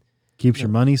safe. Keeps your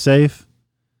money safe.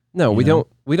 No, we don't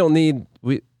need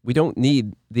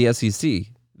the SEC.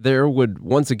 There would,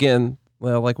 once again,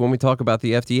 well, like when we talk about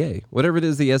the FDA, whatever it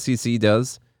is the SEC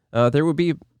does, there would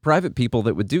be private people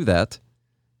that would do that,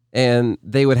 and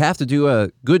they would have to do a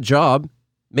good job,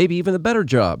 maybe even a better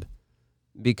job,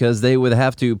 because they would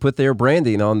have to put their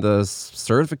branding on the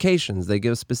certifications they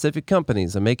give specific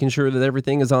companies and making sure that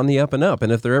everything is on the up and up.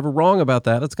 And if they're ever wrong about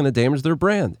that, it's going to damage their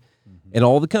brand. And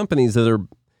all the companies that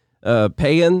are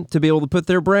paying to be able to put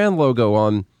their brand logo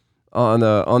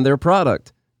on their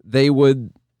product, they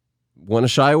would want to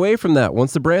shy away from that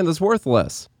once the brand is worth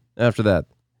less after that.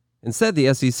 Instead,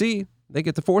 the SEC, they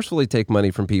get to forcefully take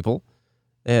money from people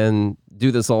and do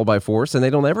this all by force, and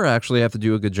they don't ever actually have to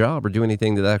do a good job or do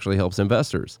anything that actually helps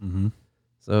investors. Mm-hmm.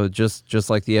 So just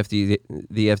like the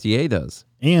FDA does.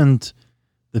 And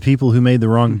the people who made the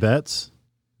wrong bets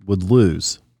would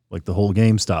lose, like the whole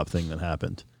GameStop thing that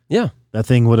happened. Yeah. That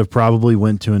thing would have probably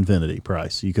went to infinity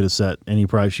price. You could have set any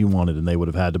price you wanted, and they would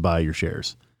have had to buy your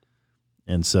shares.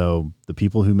 And so the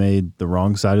people who made the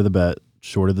wrong side of the bet,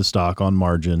 shorted the stock on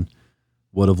margin,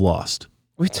 would have lost.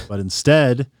 But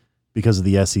instead, because of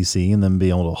the SEC and them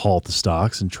being able to halt the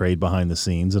stocks and trade behind the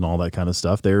scenes and all that kind of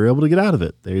stuff, they were able to get out of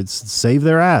it. They'd save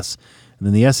their ass. And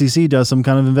then the SEC does some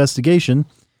kind of investigation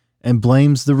and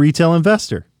blames the retail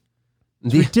investor.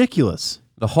 It's ridiculous.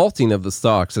 The halting of the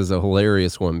stocks is a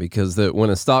hilarious one, because when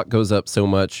a stock goes up so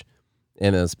much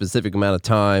in a specific amount of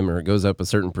time, or it goes up a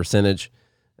certain percentage,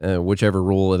 whichever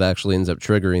rule it actually ends up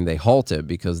triggering, they halt it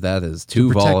because that is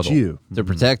too volatile. To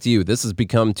protect you. This has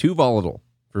become too volatile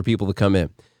for people to come in.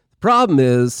 The problem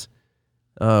is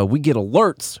we get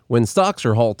alerts when stocks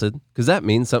are halted, because that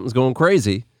means something's going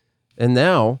crazy. And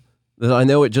now that I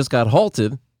know it just got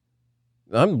halted,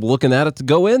 I'm looking at it to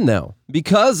go in now.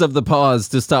 Because of the pause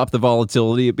to stop the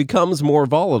volatility, it becomes more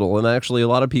volatile. And actually, a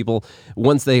lot of people,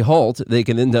 once they halt, they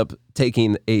can end up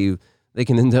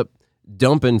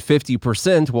dumping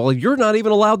 50% while you're not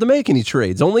even allowed to make any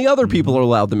trades. Only other people are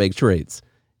allowed to make trades.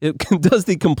 It does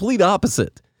the complete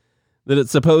opposite that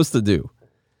it's supposed to do.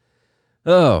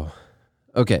 Oh,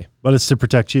 okay. But it's to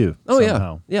protect you. Oh,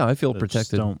 somehow. Yeah, I feel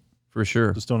protected. For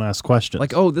sure. Just don't ask questions.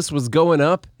 Like, oh, this was going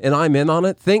up and I'm in on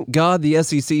it. Thank God the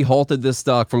SEC halted this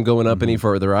stock from going up any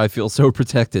further. I feel so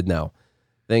protected now.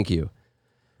 Thank you.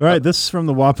 All right, this is from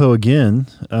the WAPO again.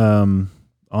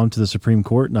 On to the Supreme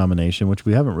Court nomination, which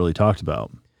we haven't really talked about.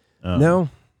 No,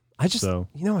 I just,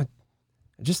 I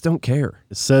just don't care.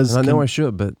 It says, and I know I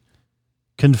should, but.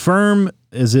 Confirm,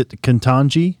 is it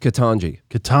Ketanji?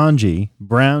 Ketanji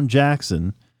Brown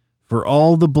Jackson, for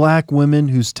all the black women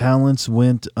whose talents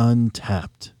went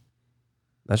untapped.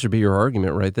 That should be your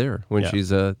argument right there when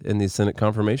she's in these Senate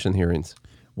confirmation hearings.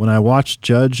 When I watched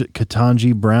Judge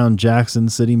Ketanji Brown Jackson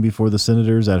sitting before the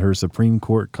senators at her Supreme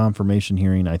Court confirmation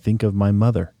hearing, I think of my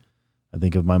mother. I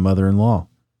think of my mother-in-law.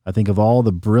 I think of all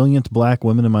the brilliant black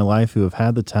women in my life who have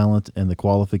had the talent and the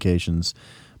qualifications,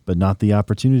 but not the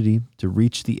opportunity to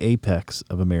reach the apex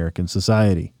of American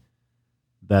society.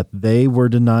 That they were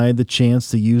denied the chance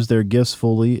to use their gifts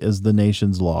fully is the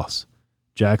nation's loss.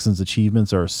 Jackson's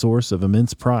achievements are a source of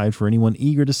immense pride for anyone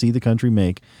eager to see the country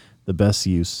make the best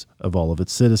use of all of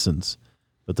its citizens.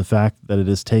 But the fact that it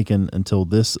has taken until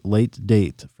this late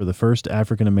date for the first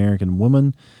African-American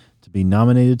woman to be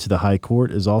nominated to the high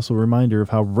court is also a reminder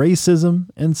of how racism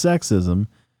and sexism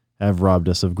have robbed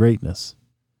us of greatness.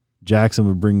 Jackson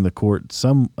would bring the court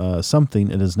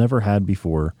something it has never had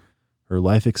before, her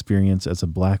life experience as a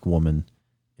black woman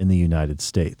in the United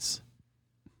States.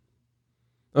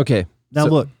 Okay. Now,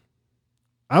 look,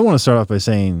 I want to start off by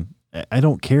saying I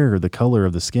don't care the color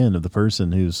of the skin of the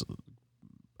person who's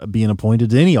being appointed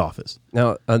to any office.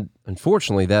 Now,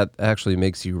 unfortunately, that actually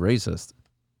makes you racist.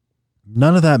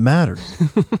 None of that matters.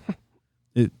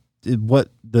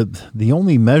 The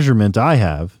only measurement I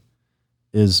have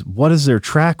is what is their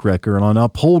track record on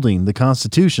upholding the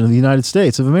Constitution of the United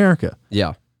States of America.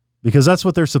 Yeah. Because that's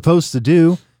what they're supposed to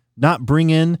do, not bring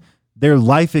in their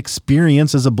life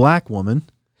experience as a black woman.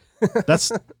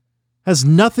 That's has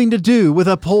nothing to do with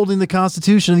upholding the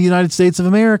Constitution of the United States of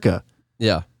America.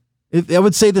 Yeah. I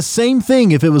would say the same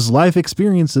thing if it was life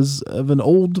experiences of an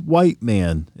old white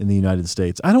man in the United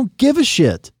States. I don't give a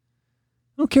shit.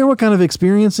 I don't care what kind of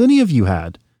experience any of you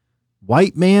had.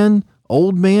 White man,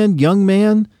 old man, young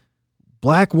man,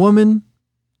 black woman,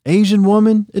 Asian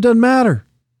woman, it doesn't matter.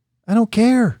 I don't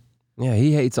care. Yeah,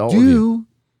 he hates all of you.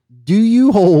 Do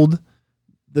you hold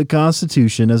the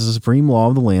Constitution as a supreme law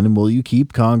of the land, and will you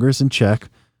keep Congress in check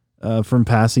from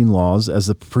passing laws as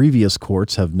the previous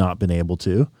courts have not been able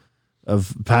to?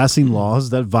 of passing laws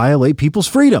that violate people's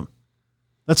freedom.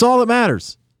 That's all that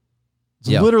matters. It's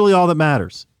literally all that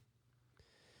matters.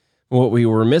 What we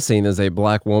were missing is a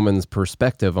black woman's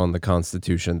perspective on the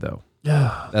Constitution, though.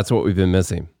 Yeah. That's what we've been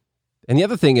missing. And the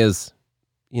other thing is,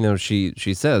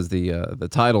 she says the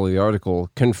title of the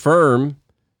article, confirm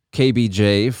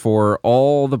KBJ for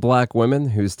all the black women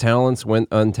whose talents went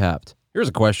untapped. Here's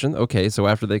a question. Okay, so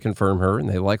after they confirm her, and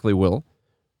they likely will,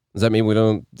 does that mean we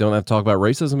don't have to talk about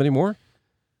racism anymore?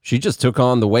 She just took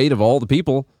on the weight of all the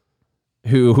people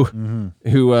who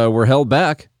were held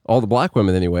back, all the black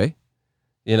women anyway.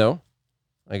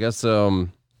 I guess we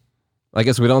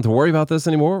don't have to worry about this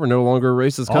anymore. We're no longer a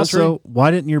racist country. Also,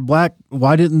 why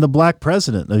didn't the black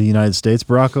president of the United States,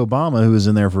 Barack Obama, who was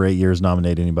in there for 8 years,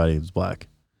 nominate anybody who's black?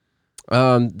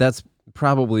 That's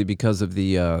probably because of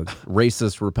the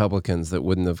racist Republicans that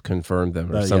wouldn't have confirmed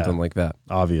them or something like that.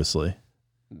 Obviously.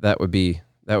 That would be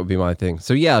my thing.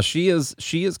 So yeah, she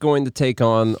is going to take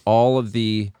on all of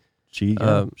the She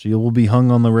will be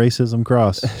hung on the racism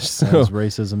cross as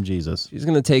racism Jesus. She's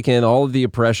going to take in all of the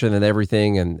oppression and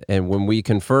everything, and when we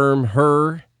confirm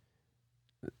her,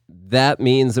 that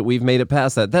means that we've made it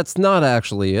past that. That's not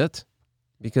actually it,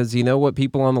 because you know what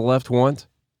people on the left want?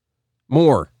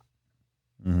 More.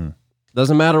 Mm-hmm.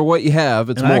 Doesn't matter what you have,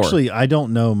 it's more. Actually, I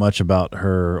don't know much about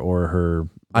her or her.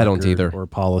 I don't either. Or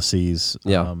policies.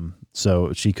 Yeah.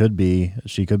 So she could be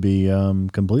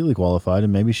completely qualified,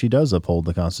 and maybe she does uphold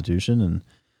the Constitution and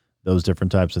those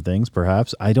different types of things.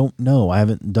 Perhaps. I don't know. I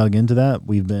haven't dug into that.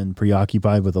 We've been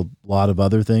preoccupied with a lot of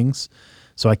other things,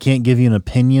 so I can't give you an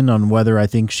opinion on whether I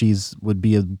think would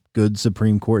be a good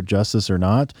Supreme Court justice or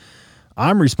not.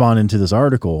 I'm responding to this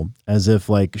article as if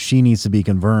like she needs to be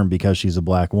confirmed because she's a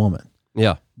black woman.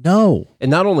 Yeah. No.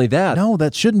 And not only that. No,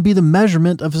 that shouldn't be the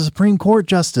measurement of a Supreme Court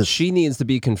justice. She needs to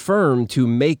be confirmed to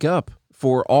make up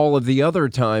for all of the other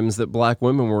times that black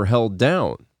women were held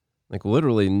down. Like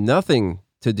literally nothing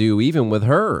to do even with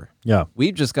her. Yeah.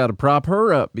 We've just got to prop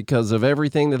her up because of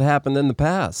everything that happened in the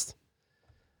past.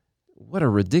 What a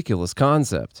ridiculous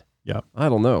concept. Yeah. I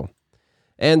don't know.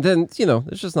 And then,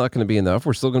 it's just not going to be enough.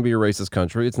 We're still going to be a racist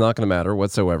country. It's not going to matter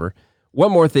whatsoever.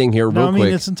 One more thing here, real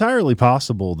quick. It's entirely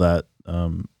possible that,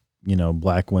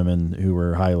 black women who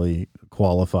were highly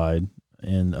qualified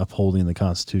in upholding the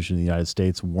Constitution of the United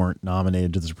States weren't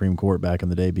nominated to the Supreme Court back in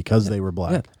the day because they were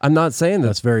black. Yeah. I'm not saying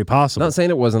that's very possible. I'm not saying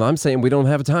it wasn't. I'm saying we don't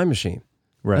have a time machine.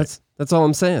 Right. That's all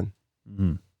I'm saying.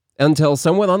 Mm-hmm. Until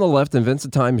someone on the left invents a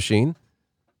time machine,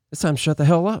 it's time to shut the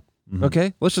hell up. Mm-hmm.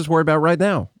 Okay? Let's just worry about right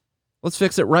now. Let's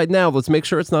fix it right now. Let's make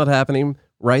sure it's not happening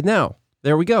right now.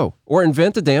 There we go. Or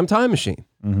invent a damn time machine.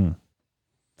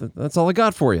 Mm-hmm. That's all I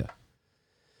got for you.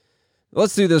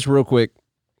 Let's do this real quick.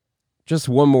 Just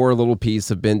one more little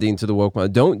piece of bending to the woke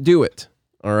mind. Don't do it.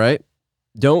 All right?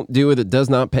 Don't do it. It does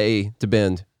not pay to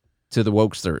bend to the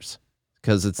wokesters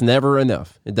because it's never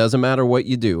enough. It doesn't matter what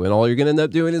you do. And all you're going to end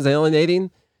up doing is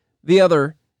alienating the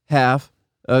other half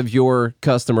of your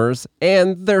customers,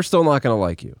 and they're still not going to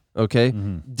like you. Okay?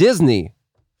 Mm-hmm. Disney.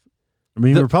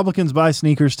 Republicans buy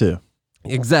sneakers too.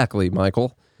 Exactly,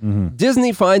 Michael. Mm-hmm.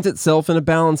 Disney finds itself in a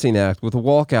balancing act with a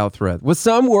walkout threat, with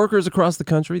some workers across the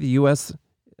country,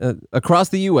 across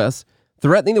the U.S.,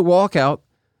 threatening to walk out.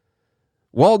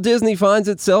 Walt Disney finds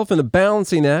itself in a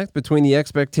balancing act between the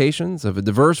expectations of a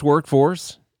diverse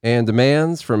workforce and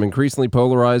demands from increasingly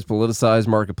polarized, politicized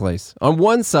marketplace. On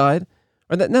one side,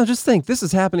 now just think, this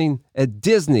is happening at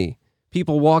Disney.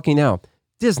 People walking out.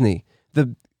 Disney,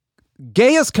 the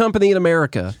gayest company in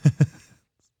America.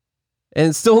 And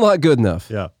it's still not good enough.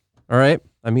 Yeah. All right?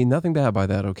 Nothing bad by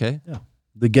that, okay? Yeah.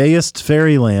 The gayest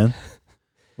fairyland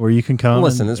where you can come.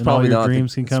 Listen, it's probably not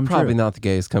not the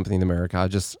gayest company in America.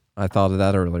 I thought of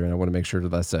that earlier, and I want to make sure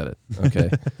that I said it. Okay.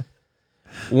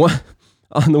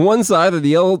 On the one side are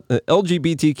the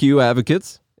LGBTQ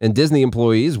advocates and Disney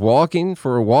employees walking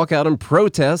for a walkout in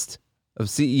protest of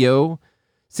CEO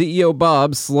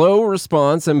Bob's slow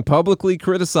response and publicly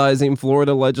criticizing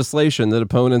Florida legislation that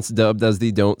opponents dubbed as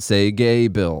the Don't Say Gay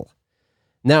bill.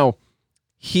 Now,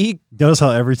 notice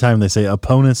how every time they say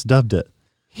opponents dubbed it.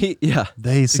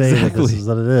 They say that this is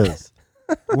what it is.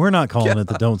 We're not calling it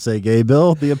the Don't Say Gay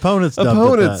bill. The opponents dubbed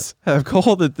Opponents have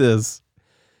called it this.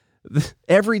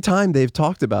 Every time they've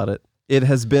talked about it, it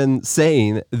has been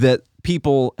saying that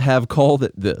people have called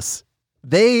it this.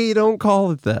 They don't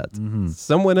call it that. Mm-hmm.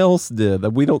 Someone else did.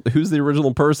 Who's the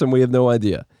original person? We have no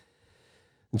idea.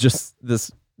 Just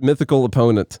this mythical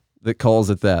opponent that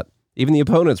calls it that. Even the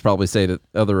opponents probably say that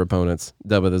other opponents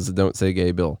dub it as the Don't Say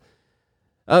Gay bill.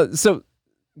 So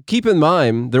keep in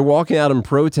mind, they're walking out in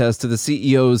protest to the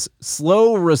CEO's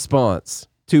slow response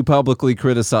to publicly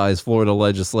criticize Florida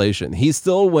legislation. He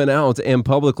still went out and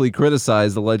publicly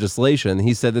criticized the legislation.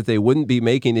 He said that they wouldn't be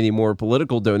making any more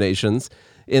political donations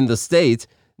in the state.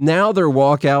 Now their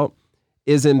walkout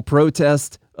is in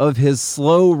protest of his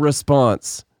slow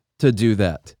response to do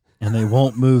that. And they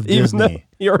won't move Even though Disney.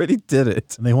 he already did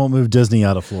it. And they won't move Disney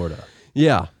out of Florida.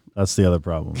 Yeah. That's the other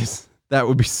problem. That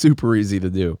would be super easy to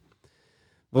do.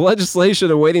 The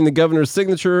legislation awaiting the governor's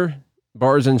signature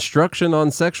bars instruction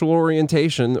on sexual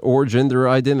orientation or gender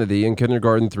identity in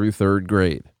kindergarten through third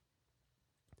grade.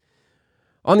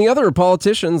 On the other are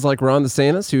politicians like Ron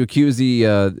DeSantis, who accused the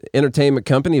entertainment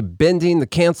company of bending the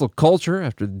cancel culture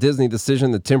after the Disney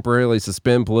decision to temporarily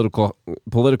suspend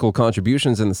political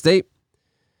contributions in the state.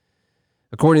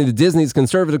 According to Disney's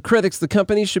conservative critics, the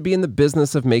company should be in the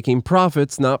business of making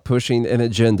profits, not pushing an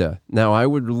agenda. Now, I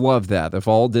would love that if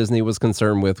all Disney was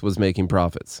concerned with was making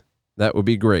profits. That would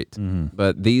be great. Mm-hmm.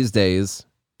 But these days,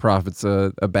 profit's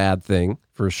a bad thing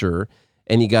for sure.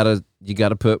 And you gotta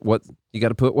put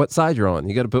what side you're on.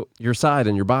 You gotta put your side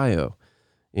in your bio.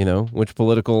 You know, which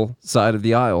political side of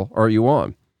the aisle are you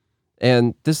on?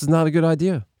 And this is not a good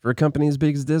idea for a company as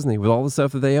big as Disney with all the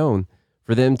stuff that they own,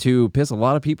 for them to piss a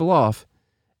lot of people off.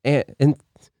 And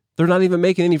they're not even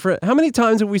making any friends. How many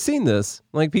times have we seen this?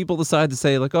 Like, people decide to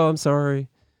say, like, oh, I'm sorry.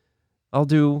 I'll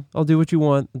do what you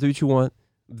want. I'll do what you want.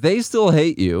 They still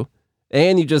hate you,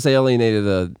 and you just alienated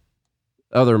a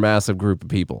other massive group of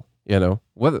people. You know,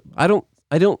 I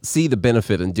don't see the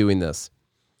benefit in doing this.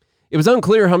 It was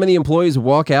unclear how many employees would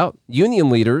walk out.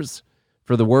 Union leaders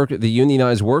for the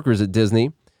unionized workers at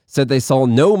Disney said they saw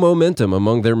no momentum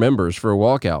among their members for a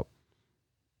walkout.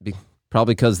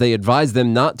 Probably because they advised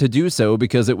them not to do so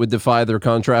because it would defy their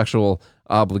contractual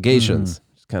obligations.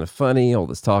 It's kind of funny, all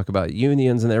this talk about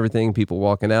unions and everything, people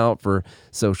walking out for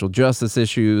social justice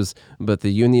issues, but the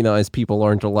unionized people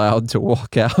aren't allowed to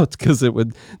walk out because it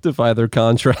would defy their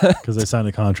contract. Because they signed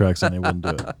the contracts and they wouldn't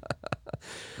do it.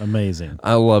 Amazing.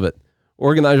 I love it.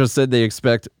 Organizers said they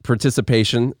expect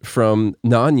participation from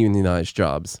non-unionized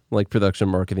jobs like production,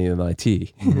 marketing, and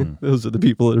IT. Mm-hmm. Those are the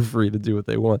people that are free to do what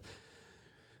they want.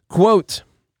 Quote,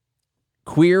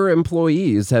 queer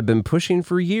employees have been pushing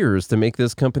for years to make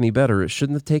this company better. It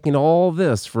shouldn't have taken all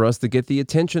this for us to get the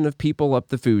attention of people up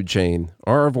the food chain.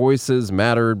 Our voices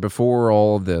mattered before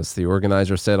all of this, the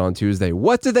organizer said on Tuesday.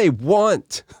 What do they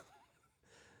want?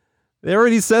 They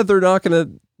already said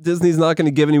Disney's not going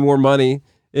to give any more money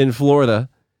in Florida.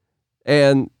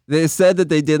 And they said that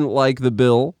they didn't like the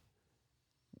bill.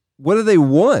 What do they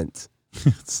want?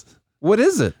 What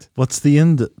is it? What's the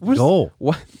end goal?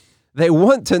 What? They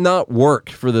want to not work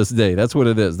for this day. That's what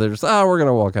it is. They're just, we're going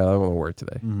to walk out. I don't want to work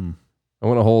today. Mm. I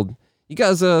want to hold. You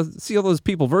guys see all those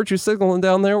people virtue signaling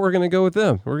down there? We're going to go with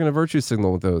them. We're going to virtue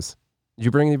signal with those. Did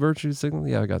you bring any virtue signal?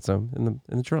 Yeah, I got some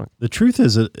in the trunk. The truth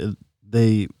is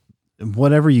that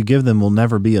whatever you give them will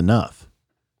never be enough.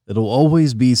 It'll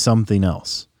always be something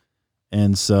else.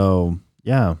 And so,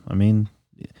 yeah, I mean,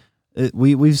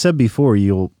 we've said before,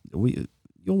 you'll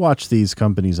watch these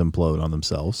companies implode on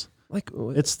themselves. Like,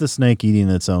 it's the snake eating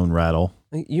its own rattle.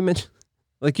 You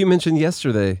mentioned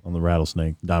yesterday on the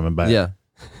rattlesnake, Diamondback. Yeah,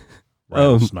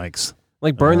 rattlesnakes.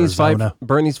 Like Bernie's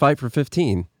fight for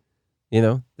 15. You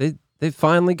know, they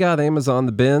finally got Amazon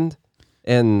to bend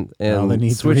and they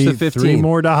need switch to 15. $3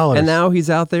 more. And now he's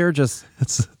out there just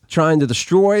trying to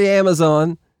destroy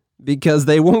Amazon because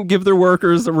they won't give their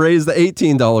workers a raise to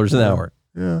 $18 an hour.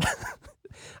 Yeah.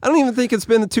 I don't even think it's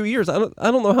been 2 years. I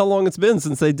don't know how long it's been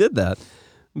since they did that.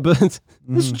 But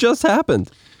this just happened.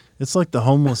 It's like the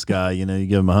homeless guy, you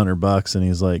give him $100 and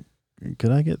he's like,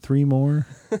 could I get 3 more?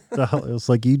 It's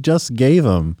like you just gave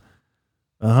him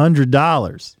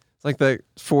 $100. It's like that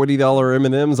 $40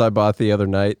 M&Ms I bought the other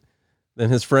night. Then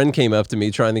his friend came up to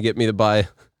me trying to get me to buy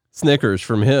Snickers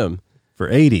from him. For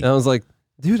 $80. And I was like,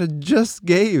 dude, I just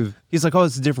gave. He's like, oh,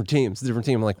 it's a different team. It's a different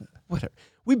team. I'm like, whatever.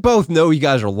 We both know you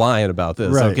guys are lying about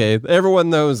this, right. Okay? Everyone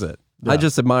knows it. Yeah. I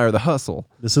just admire the hustle.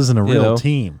 This isn't a real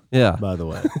team, yeah. By the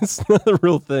way. It's not a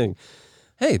real thing.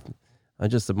 Hey, I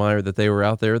just admire that they were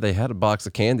out there. They had a box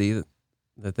of candy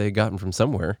that they had gotten from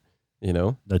somewhere,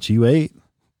 That you ate.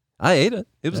 I ate it.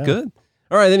 It was good.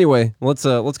 All right, anyway, let's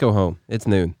go home. It's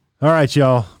noon. All right,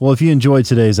 y'all. Well, if you enjoyed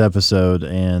today's episode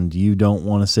and you don't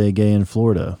want to say gay in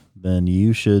Florida, then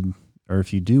you should, or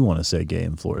if you do want to say gay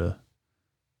in Florida,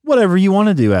 whatever you want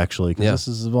to do, actually, because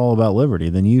this is all about liberty,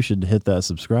 then you should hit that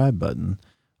subscribe button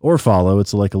or follow.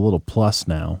 It's like a little plus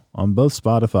now on both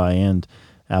Spotify and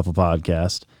Apple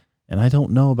Podcast. And I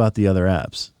don't know about the other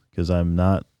apps because I'm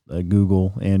not a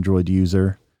Google Android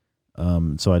user,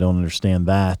 so I don't understand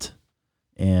that.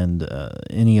 and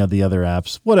any of the other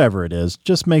apps, whatever it is.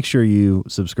 Just make sure you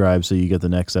subscribe so you get the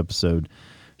next episode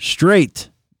straight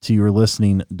to your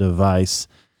listening device.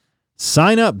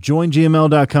 Sign up,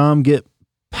 joingml.com, get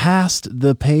past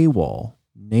the paywall.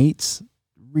 Nate's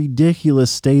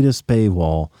ridiculous status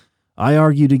paywall. I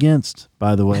argued against,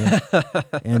 by the way,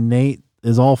 and Nate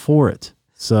is all for it.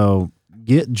 So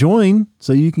join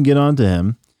so you can get onto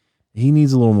him. He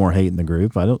needs a little more hate in the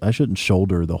group. I shouldn't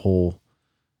shoulder the whole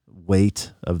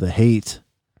weight of the hate.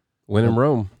 When in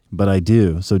Rome. But I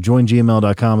do. So join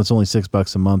gml.com. It's only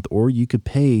 $6 a month, or you could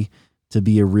pay to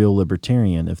be a real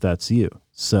libertarian if that's you.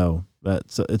 So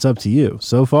it's up to you.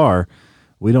 So far,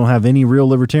 we don't have any real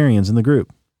libertarians in the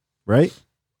group, right?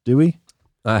 Do we?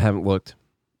 I haven't looked.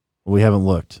 We haven't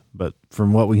looked, but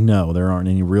from what we know, there aren't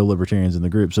any real libertarians in the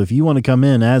group. So if you want to come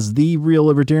in as the real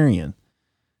libertarian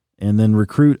and then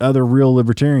recruit other real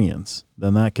libertarians,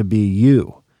 then that could be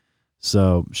you.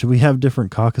 So should we have different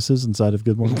caucuses inside of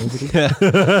Good Morning Liberty?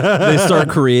 They start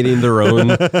creating their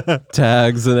own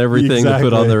tags and everything to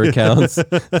put on their accounts.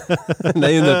 And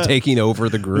they end up taking over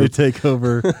the group. They take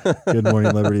over Good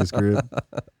Morning Liberty's group.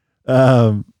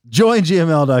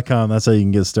 JoinGML.com. That's how you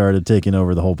can get started taking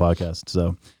over the whole podcast.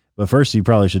 So, but first you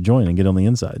probably should join and get on the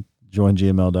inside.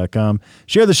 JoinGML.com.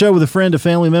 Share the show with a friend, a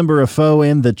family member, a foe,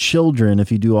 and the children.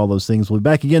 If you do all those things, we'll be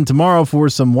back again tomorrow for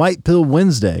some White Pill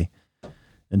Wednesday.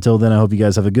 Until then, I hope you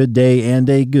guys have a good day and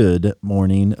a good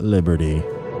morning, Liberty.